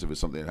relations, if it's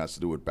something that has to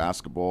do with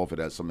basketball, if it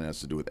has something that has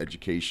to do with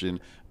education,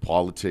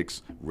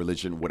 politics,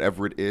 religion,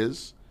 whatever it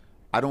is,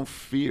 I don't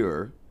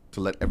fear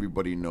to let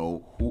everybody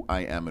know who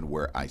I am and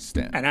where I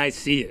stand. And I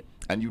see it.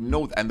 And you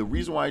know, and the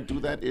reason why I do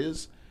that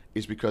is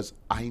because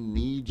I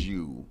need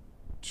you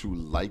to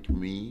like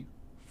me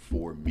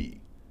for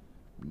me.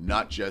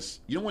 Not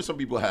just, you know when some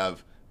people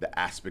have the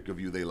aspect of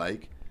you they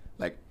like,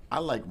 I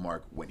like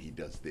Mark when he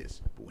does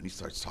this, but when he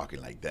starts talking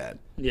like that,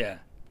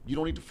 you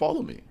don't need to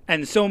follow me.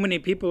 And so many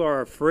people are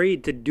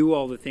afraid to do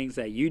all the things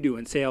that you do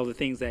and say all the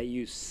things that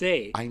you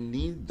say. I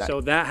need that. So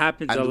that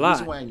happens a lot. And the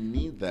reason why I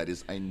need that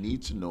is I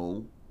need to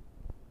know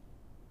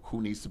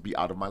who needs to be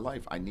out of my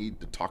life. I need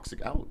the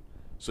toxic out.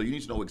 So you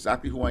need to know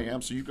exactly who I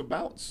am so you can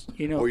bounce.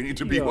 Or you need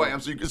to be who I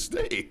am so you can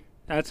stay.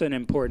 That's an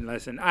important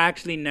lesson. I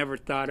actually never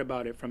thought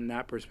about it from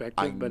that perspective.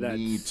 I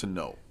need to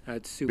know.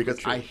 That's super because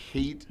true. I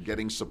hate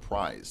getting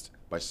surprised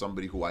by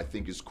somebody who I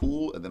think is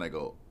cool, and then I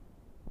go,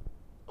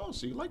 oh,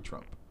 so you like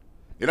Trump.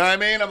 You know what I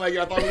mean? I'm like,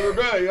 yeah, I thought we were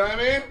good. You know what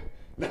I mean?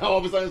 Now all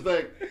of a sudden it's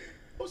like,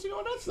 oh, so you're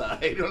on that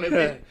side. You know what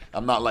I mean?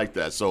 I'm not like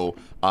that. So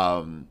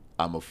I'm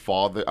a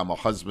father. I'm a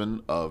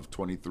husband of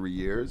 23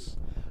 years.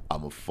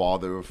 I'm a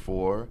father of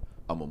 4.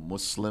 I'm a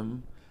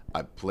Muslim.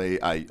 I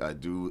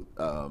do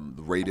the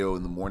radio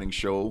in the morning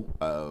show.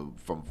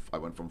 I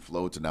went from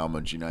Flow to now I'm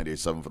on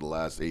G98.7 for the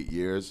last 8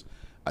 years.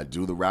 I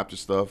do the Raptor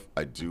stuff.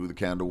 I do the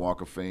Candle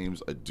Walk of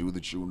Fames. I do the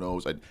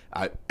Junos.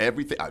 I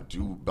everything. I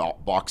do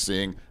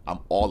boxing. I'm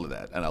all of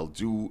that, and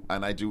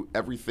I do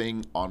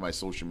everything on my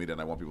social media,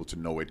 and I want people to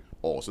know it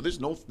all. So there's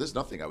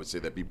nothing I would say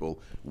that people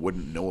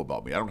wouldn't know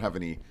about me. I don't have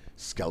any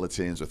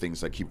skeletons or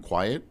things I keep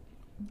quiet.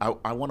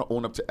 I want to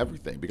own up to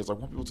everything because I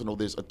want people to know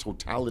there's a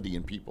totality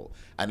in people,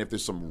 and if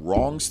there's some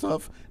wrong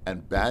stuff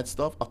and bad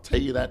stuff, I'll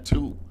tell you that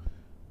too.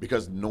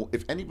 Because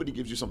if anybody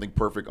gives you something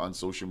perfect on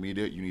social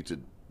media, you need to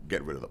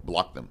get rid of them,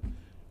 block them,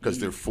 because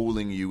they're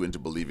fooling you into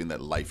believing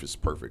that life is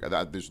perfect.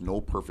 There's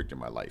no perfect in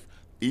my life.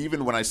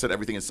 Even when I said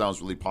everything, it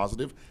sounds really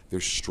positive.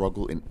 There's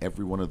struggle in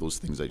every one of those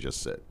things I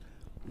just said,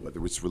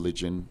 whether it's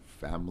religion,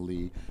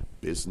 family,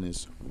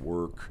 business,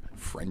 work,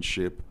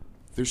 friendship.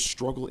 There's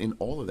struggle in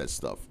all of that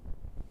stuff.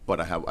 But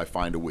I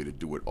find a way to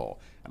do it all.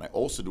 And I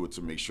also do it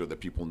to make sure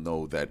that people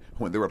know that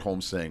when they're at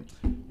home saying,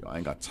 yo, I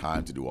ain't got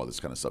time to do all this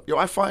kind of stuff. Yo,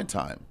 I find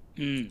time.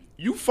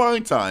 You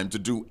find time to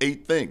do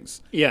 8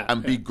 things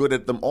and be good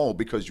at them all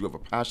because you have a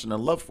passion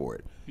and love for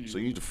it. So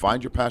you need to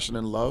find your passion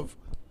and love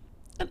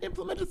and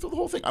implement it through the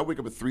whole thing. I wake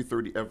up at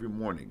 3:30 every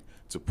morning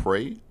to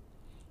pray.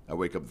 I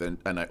wake up then,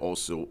 and I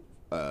also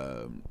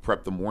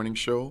prep the morning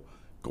show,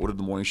 go to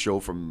the morning show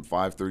from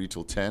 5:30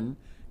 till 10,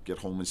 get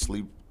home and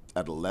sleep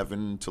at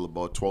 11 till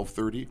about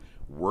 12:30,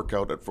 work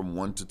out from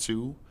 1 to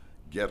 2,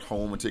 get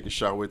home and take a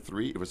shower at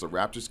 3. If it's a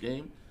Raptors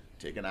game,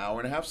 take an hour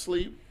and a half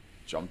sleep,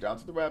 jump down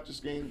to the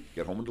Raptors game,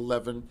 get home at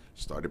 11,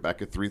 start it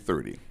back at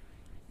 3:30.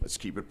 Let's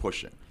keep it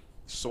pushing.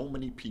 So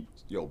many people,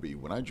 yo, B,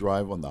 when I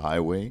drive on the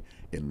highway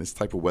in this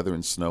type of weather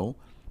and snow,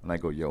 and I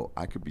go, yo,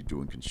 I could be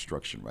doing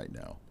construction right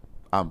now.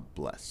 I'm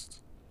blessed.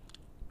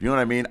 You know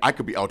what I mean? I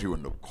could be out here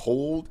in the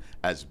cold,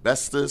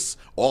 asbestos,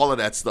 all of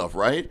that stuff,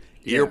 right?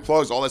 Yeah.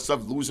 Earplugs, all that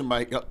stuff, losing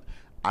my...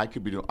 I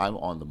could be doing... I'm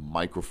on the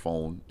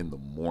microphone in the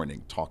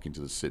morning talking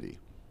to the city.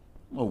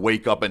 I'm going to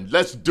wake up and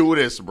let's do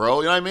this, bro.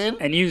 You know what I mean?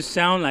 And you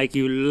sound like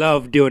you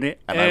love doing it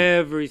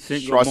every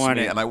single morning. Trust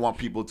me, and I want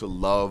people to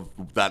love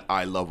that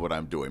I love what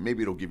I'm doing.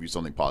 Maybe it'll give you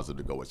something positive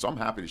to go with. So I'm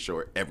happy to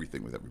share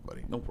everything with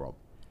everybody. No problem.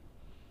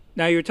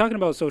 Now, you're talking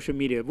about social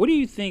media. What do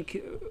you think...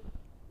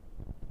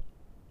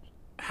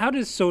 How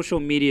does social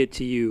media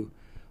to you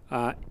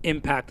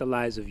impact the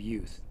lives of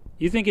youth?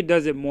 You think it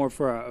does it more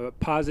for a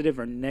positive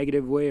or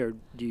negative way, or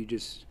do you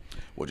just...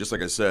 Well, just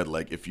like I said,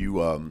 like if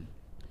you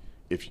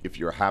if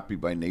you're happy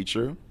by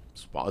nature,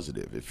 it's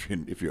positive.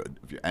 If you're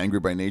angry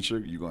by nature,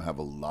 you're gonna have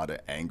a lot of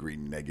angry,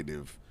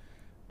 negative,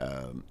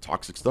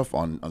 toxic stuff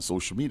on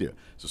social media.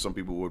 So some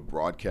people would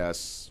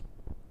broadcast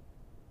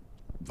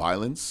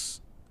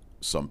violence.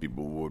 Some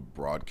people would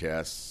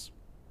broadcast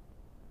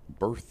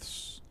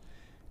births,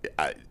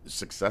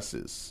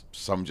 successes.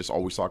 Some just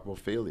always talk about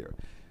failure.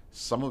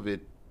 Some of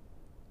it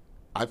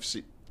I've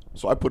seen.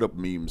 So I put up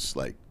memes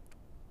like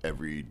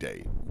every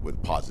day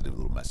with positive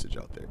little message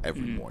out there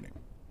every morning.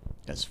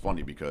 And it's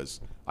funny because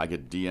I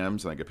get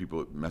DMs and I get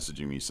people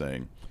messaging me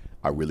saying,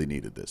 I really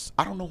needed this.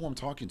 I don't know who I'm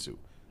talking to.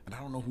 And I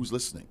don't know who's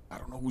listening. I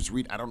don't know who's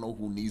reading. I don't know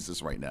who needs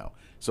this right now.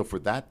 So for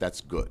that, that's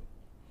good.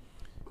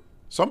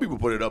 Some people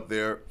put it up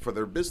there for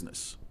their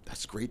business.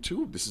 That's great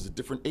too. This is a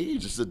different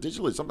age. This is a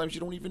digital age. Sometimes you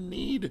don't even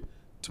need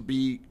to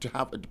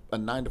have a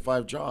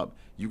 9-to-5 job.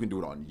 You can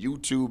do it on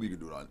YouTube. You can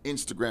do it on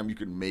Instagram. You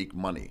can make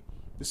money.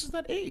 This is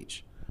that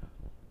age.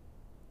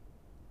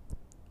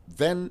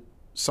 Then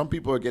some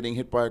people are getting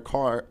hit by a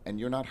car and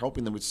you're not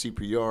helping them with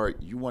CPR.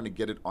 You want to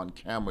get it on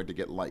camera to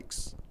get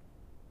likes.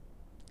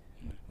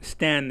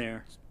 Stand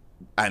there.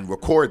 And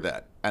record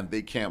that, and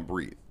they can't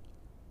breathe.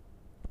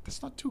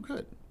 That's not too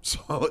good.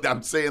 So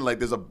I'm saying like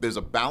there's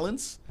a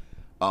balance.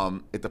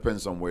 It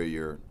depends on what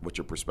your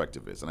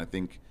perspective is. And I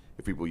think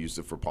if people used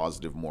it for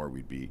positive more,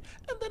 we'd be.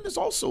 And then there's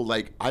also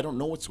like, I don't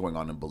know what's going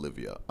on in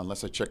Bolivia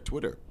unless I check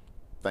Twitter.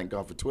 Thank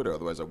God for Twitter.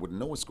 Otherwise I wouldn't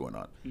know what's going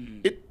on.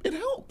 Mm-hmm. It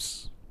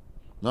helps.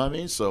 You know what I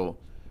mean? So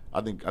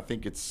I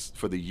think it's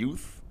for the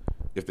youth,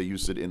 if they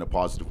use it in a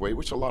positive way,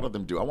 which a lot of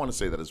them do. I want to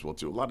say that as well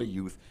too. A lot of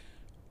youth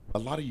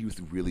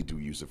really do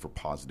use it for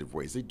positive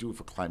ways. They do it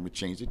for climate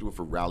change. They do it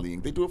for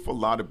rallying. They do it for a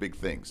lot of big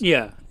things.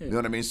 Yeah. You know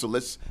what I mean? So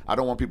I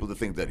don't want people to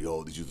think that,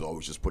 these youth are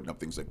always just putting up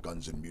things like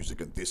guns and music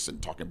and this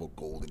and talking about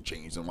gold and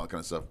chains and all that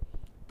kind of stuff.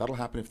 That'll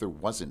happen if there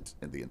wasn't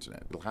in the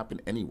internet. It'll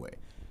happen anyway.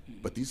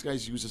 But these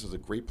guys use this as a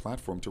great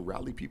platform to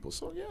rally people.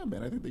 So yeah,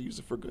 man, I think they use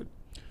it for good.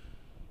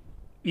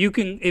 You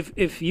can,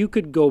 if you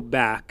could go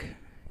back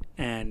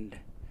and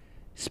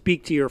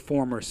speak to your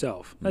former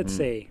self, let's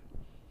say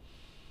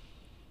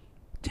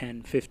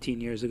 10,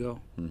 15 years ago,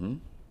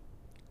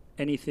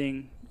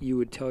 anything you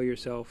would tell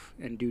yourself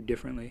and do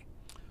differently?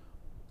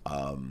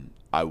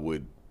 I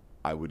would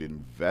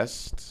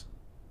invest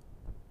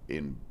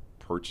in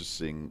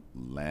purchasing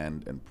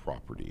land and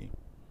property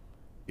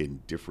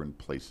in different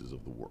places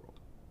of the world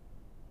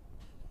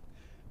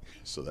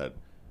so that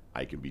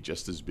I can be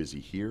just as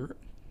busy here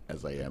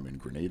as I am in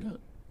Grenada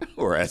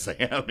or as I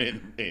am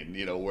in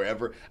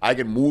wherever. I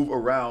can move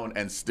around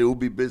and still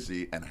be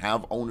busy and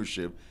have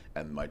ownership,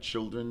 and my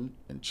children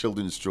and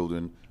children's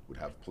children would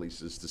have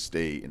places to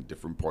stay in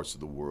different parts of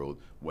the world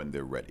when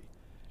they're ready.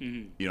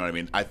 Mm-hmm. You know what I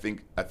mean? I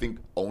think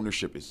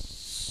ownership is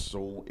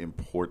so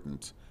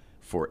important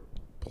for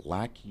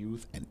Black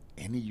youth and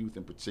any youth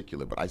in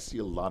particular, but I see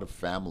a lot of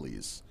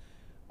families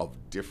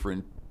of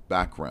different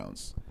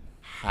backgrounds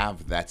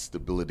have that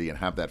stability and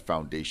have that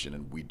foundation,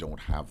 and we don't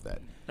have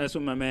that. That's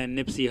what my man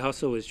Nipsey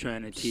Hussle is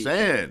trying to teach.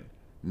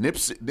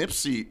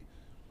 Nipsey, you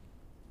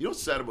know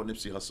what's sad about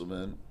Nipsey Hussle,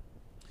 man?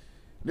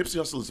 Nipsey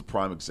Hussle is a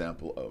prime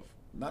example of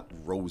not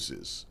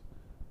roses,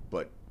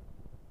 but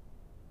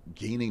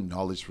gaining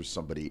knowledge for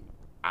somebody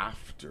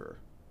after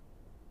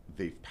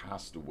they've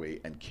passed away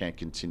and can't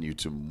continue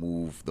to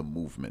move the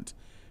movement.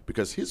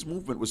 Because his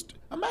movement was,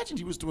 imagine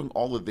he was doing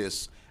all of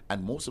this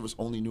and most of us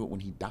only knew it when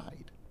he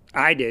died.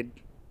 I did.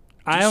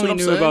 I only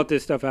knew about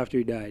this stuff after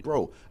he died.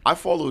 Bro, I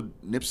followed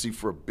Nipsey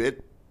for a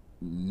bit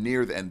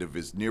near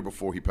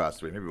before he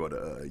passed away, maybe about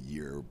a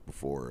year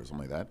before or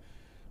something like that.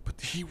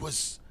 But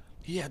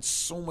he had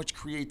so much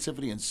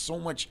creativity and so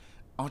much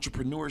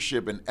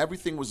entrepreneurship, and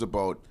everything was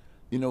about,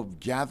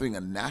 gathering a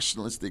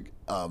nationalistic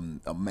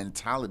a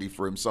mentality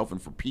for himself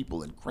and for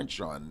people in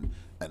Crenshaw and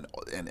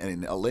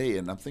in LA.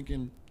 And I'm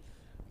thinking,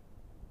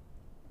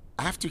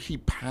 after he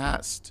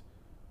passed,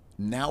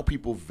 now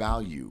people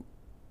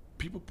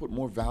put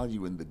more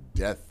value in the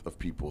death of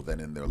people than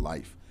in their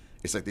life.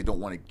 It's like they don't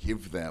want to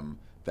give them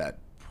that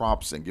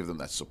props and give them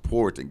that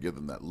support and give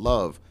them that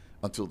love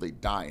until they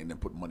die, and then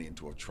put money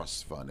into a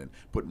trust fund and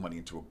put money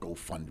into a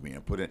GoFundMe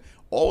and put in.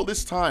 All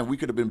this time, we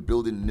could have been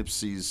building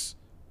Nipsey's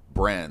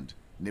brand,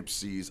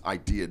 Nipsey's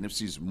idea,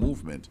 Nipsey's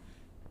movement.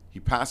 He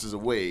passes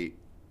away.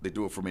 They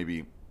do it for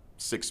maybe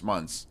 6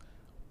 months.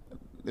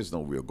 There's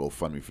no real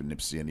GoFundMe for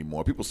Nipsey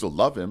anymore. People still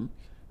love him.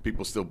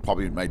 People still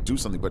probably might do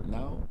something, but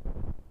now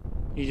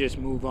you just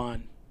move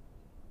on.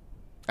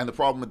 And the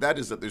problem with that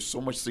is that there's so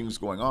much things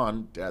going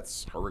on,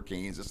 deaths,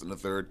 hurricanes, this and the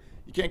third.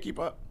 You can't keep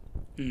up.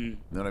 Mm-hmm. You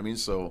know what I mean?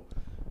 So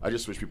I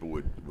just wish people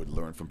would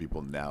learn from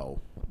people now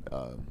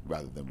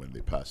rather than when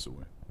they pass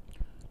away.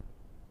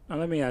 Now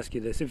let me ask you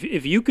this: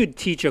 if you could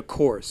teach a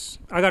course,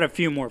 I got a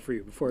few more for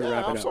you before we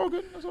wrap it up. That's all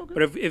good.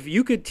 But if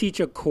you could teach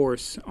a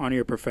course on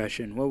your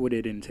profession, what would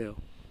it entail?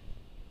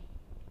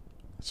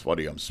 It's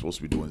funny. I'm supposed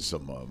to be doing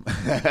some.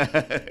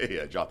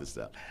 Yeah, jot this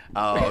down.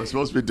 I'm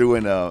supposed to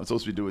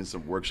be doing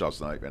some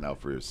workshops right now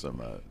for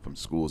some from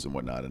schools and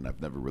whatnot. And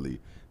I've never really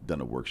done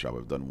a workshop.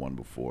 I've done one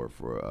before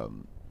for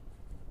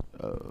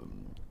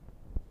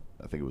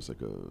I think it was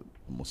like a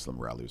Muslim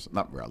rally,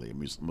 not rally, a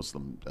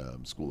Muslim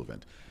school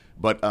event.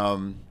 But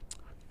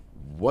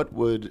what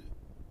would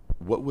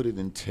it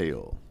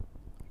entail?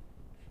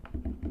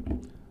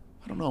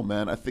 I don't know,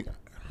 man. I think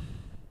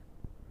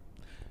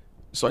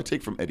so. I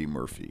take from Eddie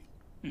Murphy.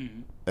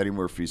 Mm-hmm. Eddie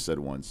Murphy said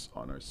once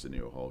on our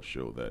Arsenio Hall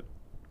show that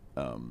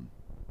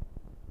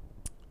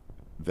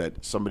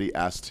that somebody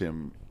asked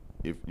him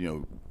if,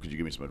 could you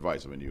give me some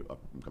advice? I'm a new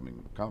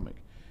upcoming comic.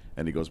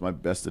 And he goes, my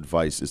best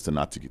advice is to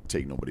not to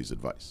take nobody's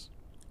advice.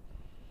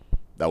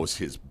 That was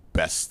his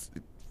best.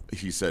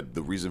 He said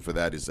the reason for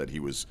that is that he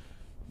was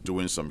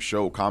doing some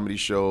comedy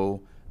show.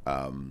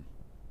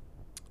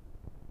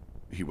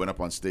 He went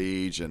up on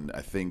stage, and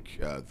I think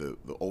the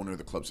owner of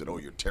the club said, oh,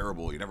 you're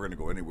terrible. You're never going to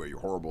go anywhere. You're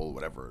horrible,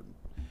 whatever.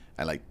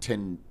 And like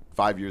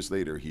 5 years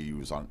later, he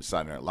was on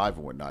Saturday Night Live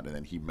and whatnot, and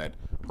then he met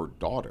her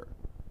daughter,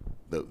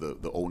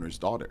 the owner's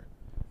daughter.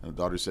 And the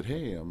daughter said,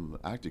 hey, I'm an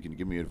actor. Can you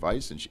give me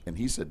advice? And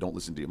he said, don't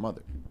listen to your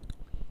mother.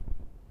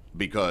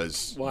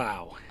 Because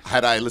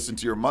had I listened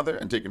to your mother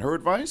and taken her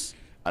advice,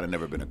 I'd have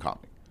never been a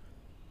comic.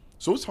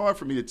 So it's hard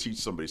for me to teach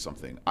somebody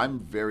something.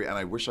 And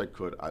I wish I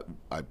could.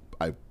 I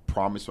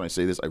promise when I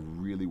say this, I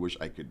really wish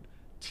I could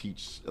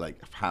teach, like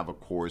have a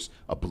course,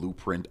 a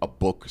blueprint, a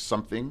book,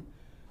 something.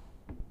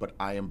 But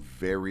I'm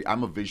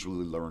a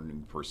visually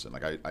learning person.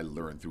 Like I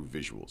learn through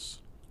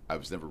visuals. I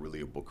was never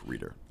really a book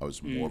reader. I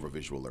was more of a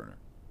visual learner.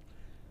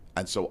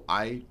 And so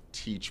I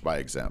teach by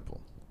example,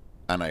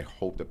 and I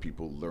hope that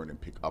people learn and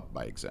pick up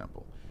by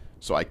example.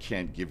 So I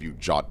can't give you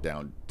jot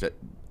down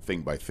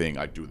thing by thing.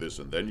 I do this,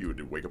 and then you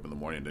would wake up in the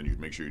morning, and then you'd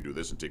make sure you do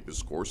this and take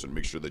this course and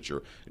make sure that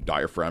your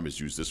diaphragm is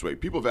used this way.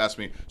 People have asked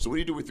me, so what do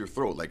you do with your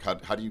throat? Like,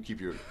 how do you keep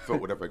your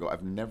throat, whatever? I go,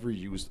 I've never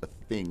used a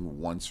thing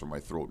once for my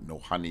throat. No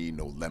honey,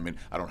 no lemon.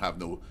 I don't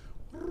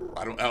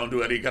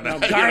do any kind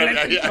of garlic.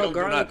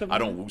 I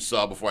don't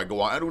woosah before I go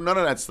on. I do none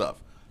of that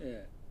stuff. Yeah.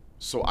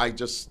 So I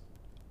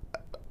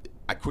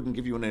couldn't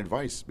give you any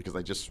advice because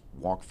I just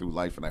walk through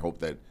life, and I hope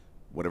that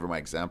whatever my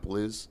example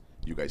is,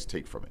 you guys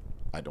take from it.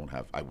 I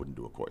wouldn't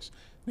do a course.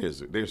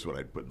 There's what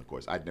I'd put in the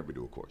course. I'd never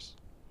do a course.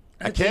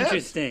 That's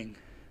interesting.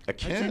 I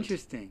can't. That's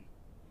interesting.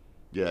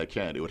 Yeah, I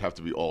can't. It would have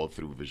to be all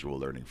through visual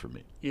learning for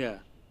me. Yeah.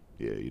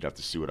 Yeah, you'd have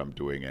to see what I'm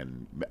doing,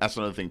 and that's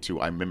another thing too.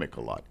 I mimic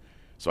a lot,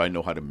 so I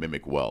know how to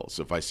mimic well.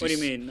 So if I see, what do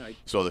you mean?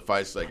 So if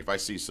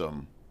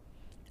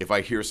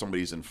I hear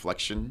somebody's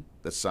inflection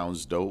that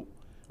sounds dope,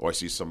 or I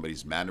see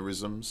somebody's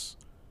mannerisms,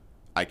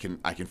 I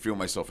can feel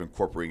myself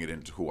incorporating it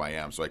into who I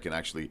am. So I can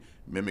actually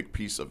mimic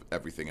piece of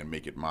everything and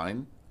make it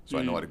mine. So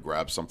I know how to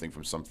grab something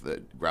from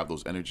something, grab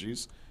those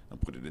energies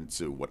and put it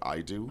into what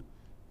I do,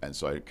 and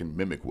so I can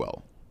mimic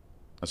well.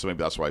 And so maybe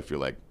that's why I feel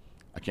like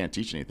I can't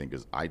teach anything,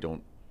 because I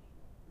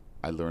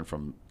learn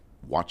from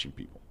watching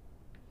people.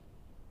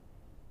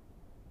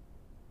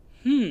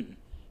 Yeah,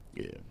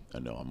 I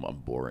know I'm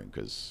boring,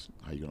 because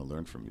how are you going to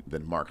learn from me?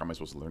 Then Mark, how am I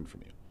supposed to learn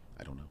from you?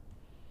 I don't know.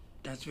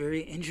 That's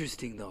very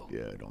interesting, though.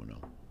 Yeah, I don't know.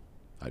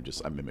 I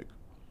mimic.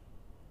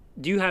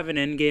 Do you have an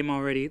end game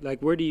already?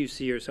 Like, where do you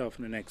see yourself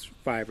in the next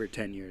 5 or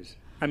 10 years?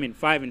 I mean,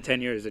 5 and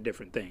 10 years is a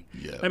different thing.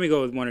 Yeah. Let me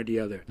go with one or the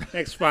other.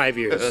 Next 5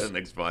 years.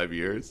 Next 5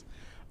 years.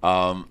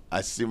 I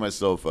see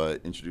myself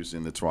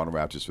introducing the Toronto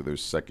Raptors for their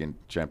second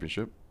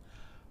championship.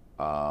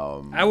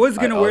 I was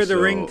going to wear the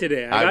ring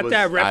today. I got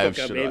that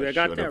replica, baby. I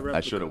got that replica.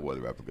 I should have worn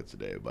the replica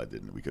today, but I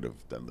didn't. We could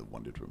have done the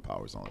Wonder Twin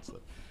Powers and all that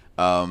stuff.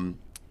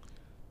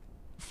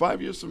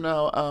 5 years from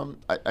now,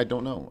 I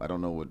don't know. I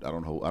don't know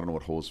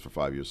what holds for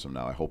 5 years from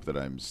now. I hope that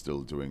I'm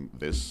still doing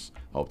this.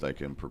 I hope that I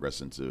can progress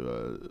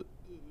into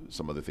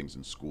some other things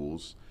in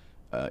schools,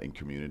 in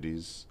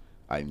communities.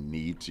 I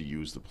need to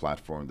use the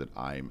platform that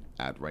I'm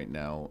at right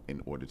now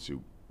in order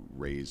to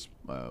raise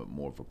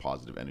more of a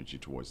positive energy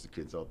towards the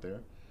kids out there.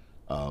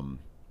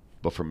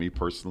 But for me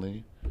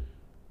personally,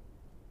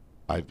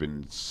 I've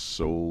been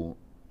so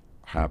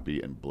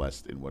happy and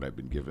blessed in what I've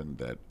been given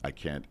that I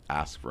can't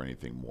ask for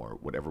anything more.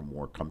 Whatever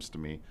more comes to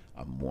me,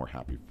 I'm more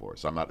happy for.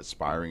 So I'm not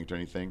aspiring to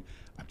anything.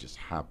 I'm just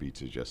happy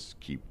to just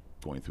keep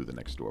going through the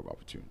next door of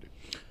opportunity.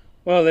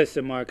 Well,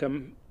 listen, Mark,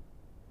 I'm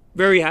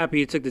very happy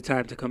you took the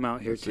time to come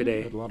out here today.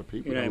 You had a lot of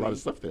people, a lot of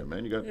stuff there,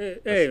 man. You got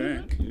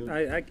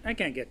man. I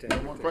can't get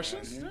to more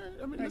questions.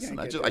 I mean, listen,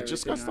 I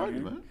just got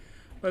started, man.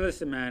 Well,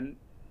 listen, man,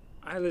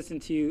 I listen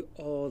to you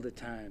all the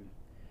time,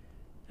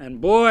 and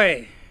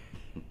boy.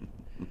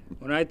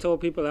 When I told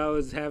people I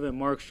was having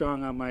Mark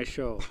Strong on my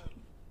show.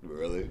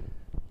 Really?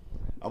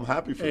 I'm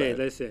happy for that. Hey,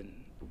 listen.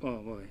 Oh,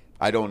 boy.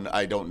 I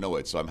don't know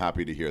it, so I'm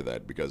happy to hear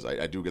that, because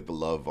I do get the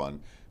love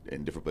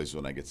in different places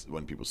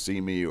when people see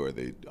me, or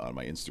they on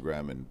my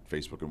Instagram and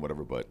Facebook and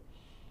whatever, but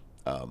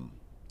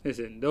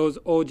listen, those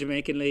old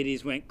Jamaican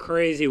ladies went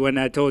crazy when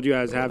I told you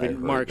I was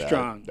having Mark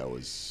Strong. That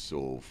was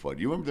so fun.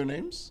 You remember their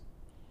names?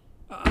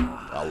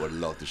 I would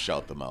love to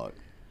shout them out.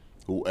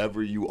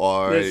 Whoever you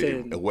are,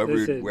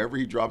 wherever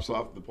he drops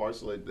off the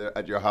parcel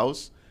at your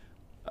house,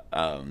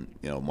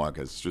 Mark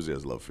Strizzy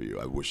has love for you.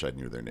 I wish I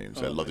knew their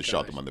names. I'd love to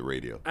shout them on the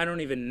radio. I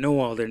don't even know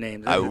all their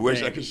names. I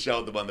wish I could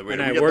shout them on the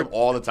radio. We get them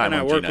all the time on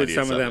G98.7. And I work with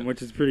some of them,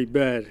 which is pretty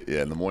bad.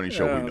 Yeah, in the morning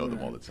show, we know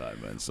them all the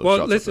time, man. So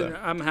well, listen,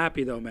 I'm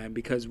happy, though, man,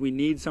 because we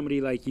need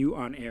somebody like you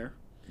on air.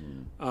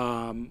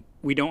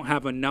 We don't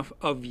have enough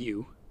of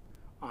you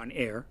on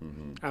air.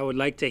 I would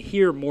like to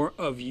hear more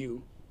of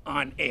you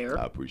on air.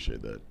 I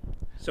appreciate that.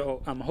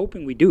 So I'm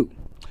hoping we do.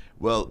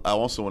 Well, I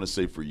also want to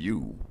say for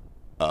you,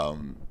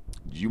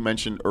 you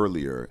mentioned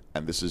earlier,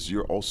 and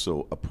you're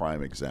also a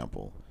prime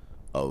example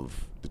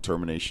of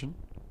determination.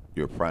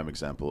 You're a prime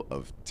example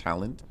of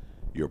talent.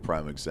 You're a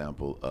prime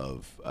example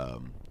of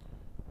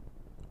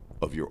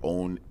your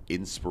own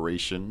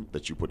inspiration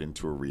that you put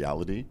into a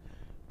reality.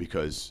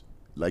 Because,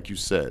 like you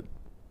said,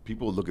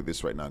 people look at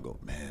this right now and go,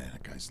 man,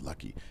 that guy's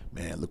lucky.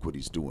 Man, look what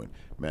he's doing.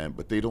 Man,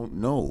 but they don't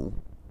know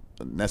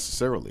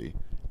necessarily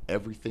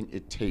everything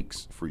it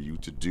takes for you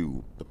to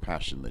do the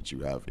passion that you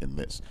have in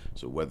this.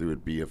 So whether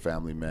it be a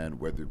family man,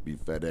 whether it be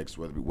FedEx,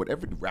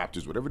 whatever the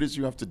Raptors, whatever it is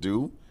you have to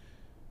do,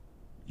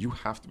 you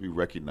have to be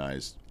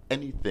recognized.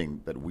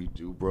 Anything that we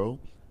do, bro,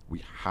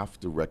 we have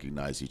to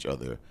recognize each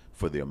other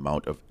for the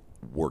amount of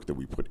work that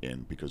we put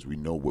in, because we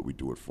know what we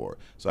do it for.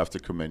 So I have to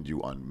commend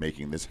you on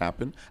making this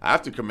happen. I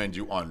have to commend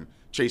you on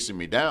chasing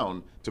me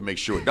down to make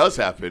sure it does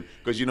happen,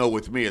 because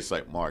with me it's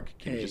like, Mark,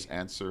 can you just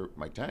answer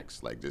my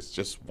text like this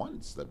just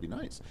once? That'd be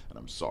nice. And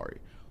I'm sorry,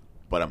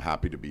 but I'm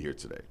happy to be here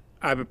today.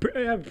 I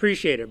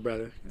appreciate it,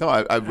 brother. No,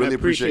 I really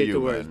appreciate you, the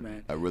words,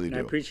 man. I really do. I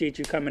appreciate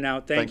you coming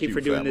out. Thank you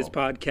for doing this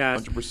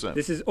podcast. 100%.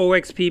 This is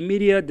OXP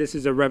Media. This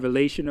is a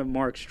revelation of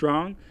Mark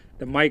Strong,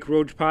 the Mike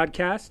Roach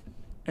podcast,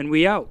 and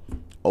we out.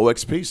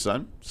 OXP,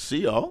 son.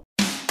 See y'all.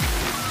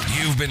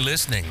 You've been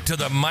listening to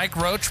the Mike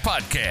Roach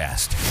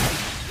Podcast,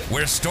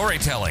 where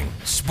storytelling,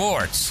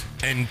 sports,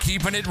 and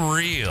keeping it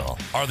real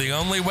are the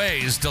only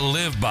ways to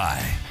live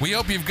by. We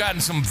hope you've gotten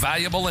some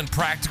valuable and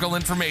practical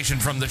information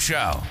from the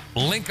show.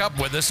 Link up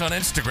with us on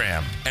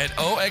Instagram at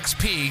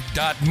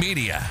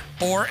oxp.media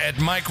or at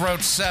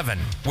MikeRoach7,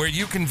 where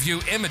you can view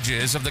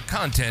images of the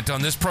content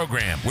on this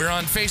program. We're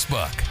on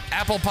Facebook,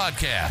 Apple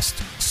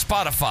Podcast,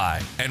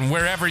 Spotify, and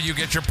wherever you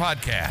get your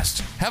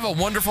podcasts. Have a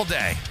wonderful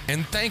day,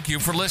 and thank you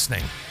for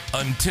listening.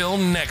 Until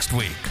next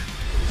week.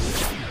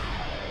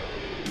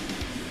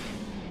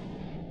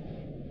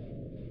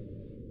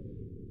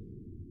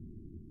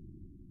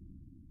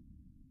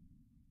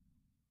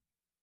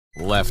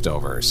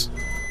 Leftovers,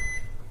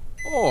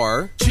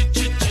 or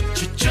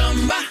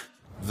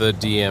the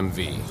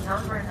DMV,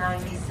 number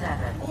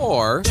 97,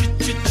 or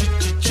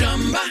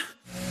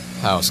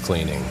house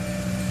cleaning,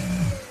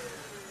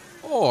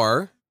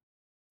 or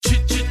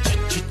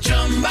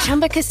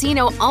Chumba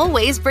Casino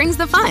always brings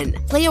the fun.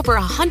 Play over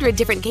 100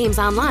 different games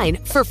online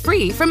for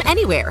free from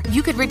anywhere.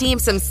 You could redeem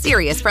some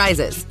serious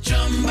prizes.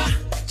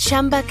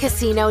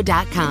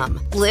 ChumbaCasino.com.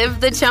 Live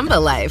the Chumba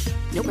life.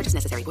 No purchase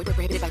necessary. Void where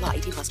prohibited by law.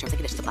 18+ terms and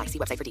conditions apply. See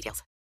website for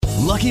details.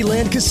 Lucky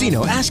Land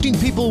Casino, asking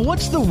people,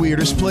 what's the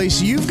weirdest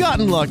place you've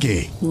gotten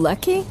lucky?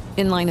 Lucky?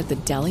 In line at the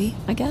deli,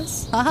 I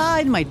guess? Aha,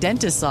 in my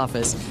dentist's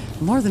office.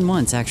 More than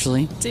once,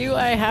 actually. Do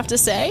I have to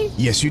say?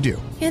 Yes, you do.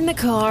 In the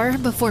car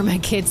before my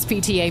kids'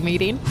 PTA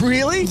meeting.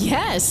 Really?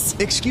 Yes.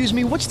 Excuse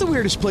me, what's the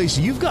weirdest place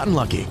you've gotten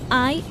lucky?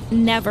 I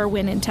never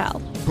win and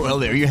tell. Well,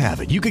 there you have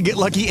it. You can get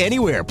lucky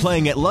anywhere,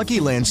 playing at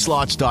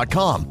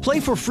LuckyLandSlots.com.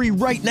 Play for free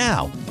right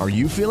now. Are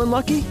you feeling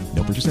lucky?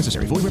 No purchase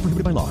necessary. Void where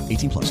prohibited by law.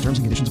 18+ terms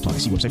and conditions apply.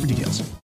 See website for details.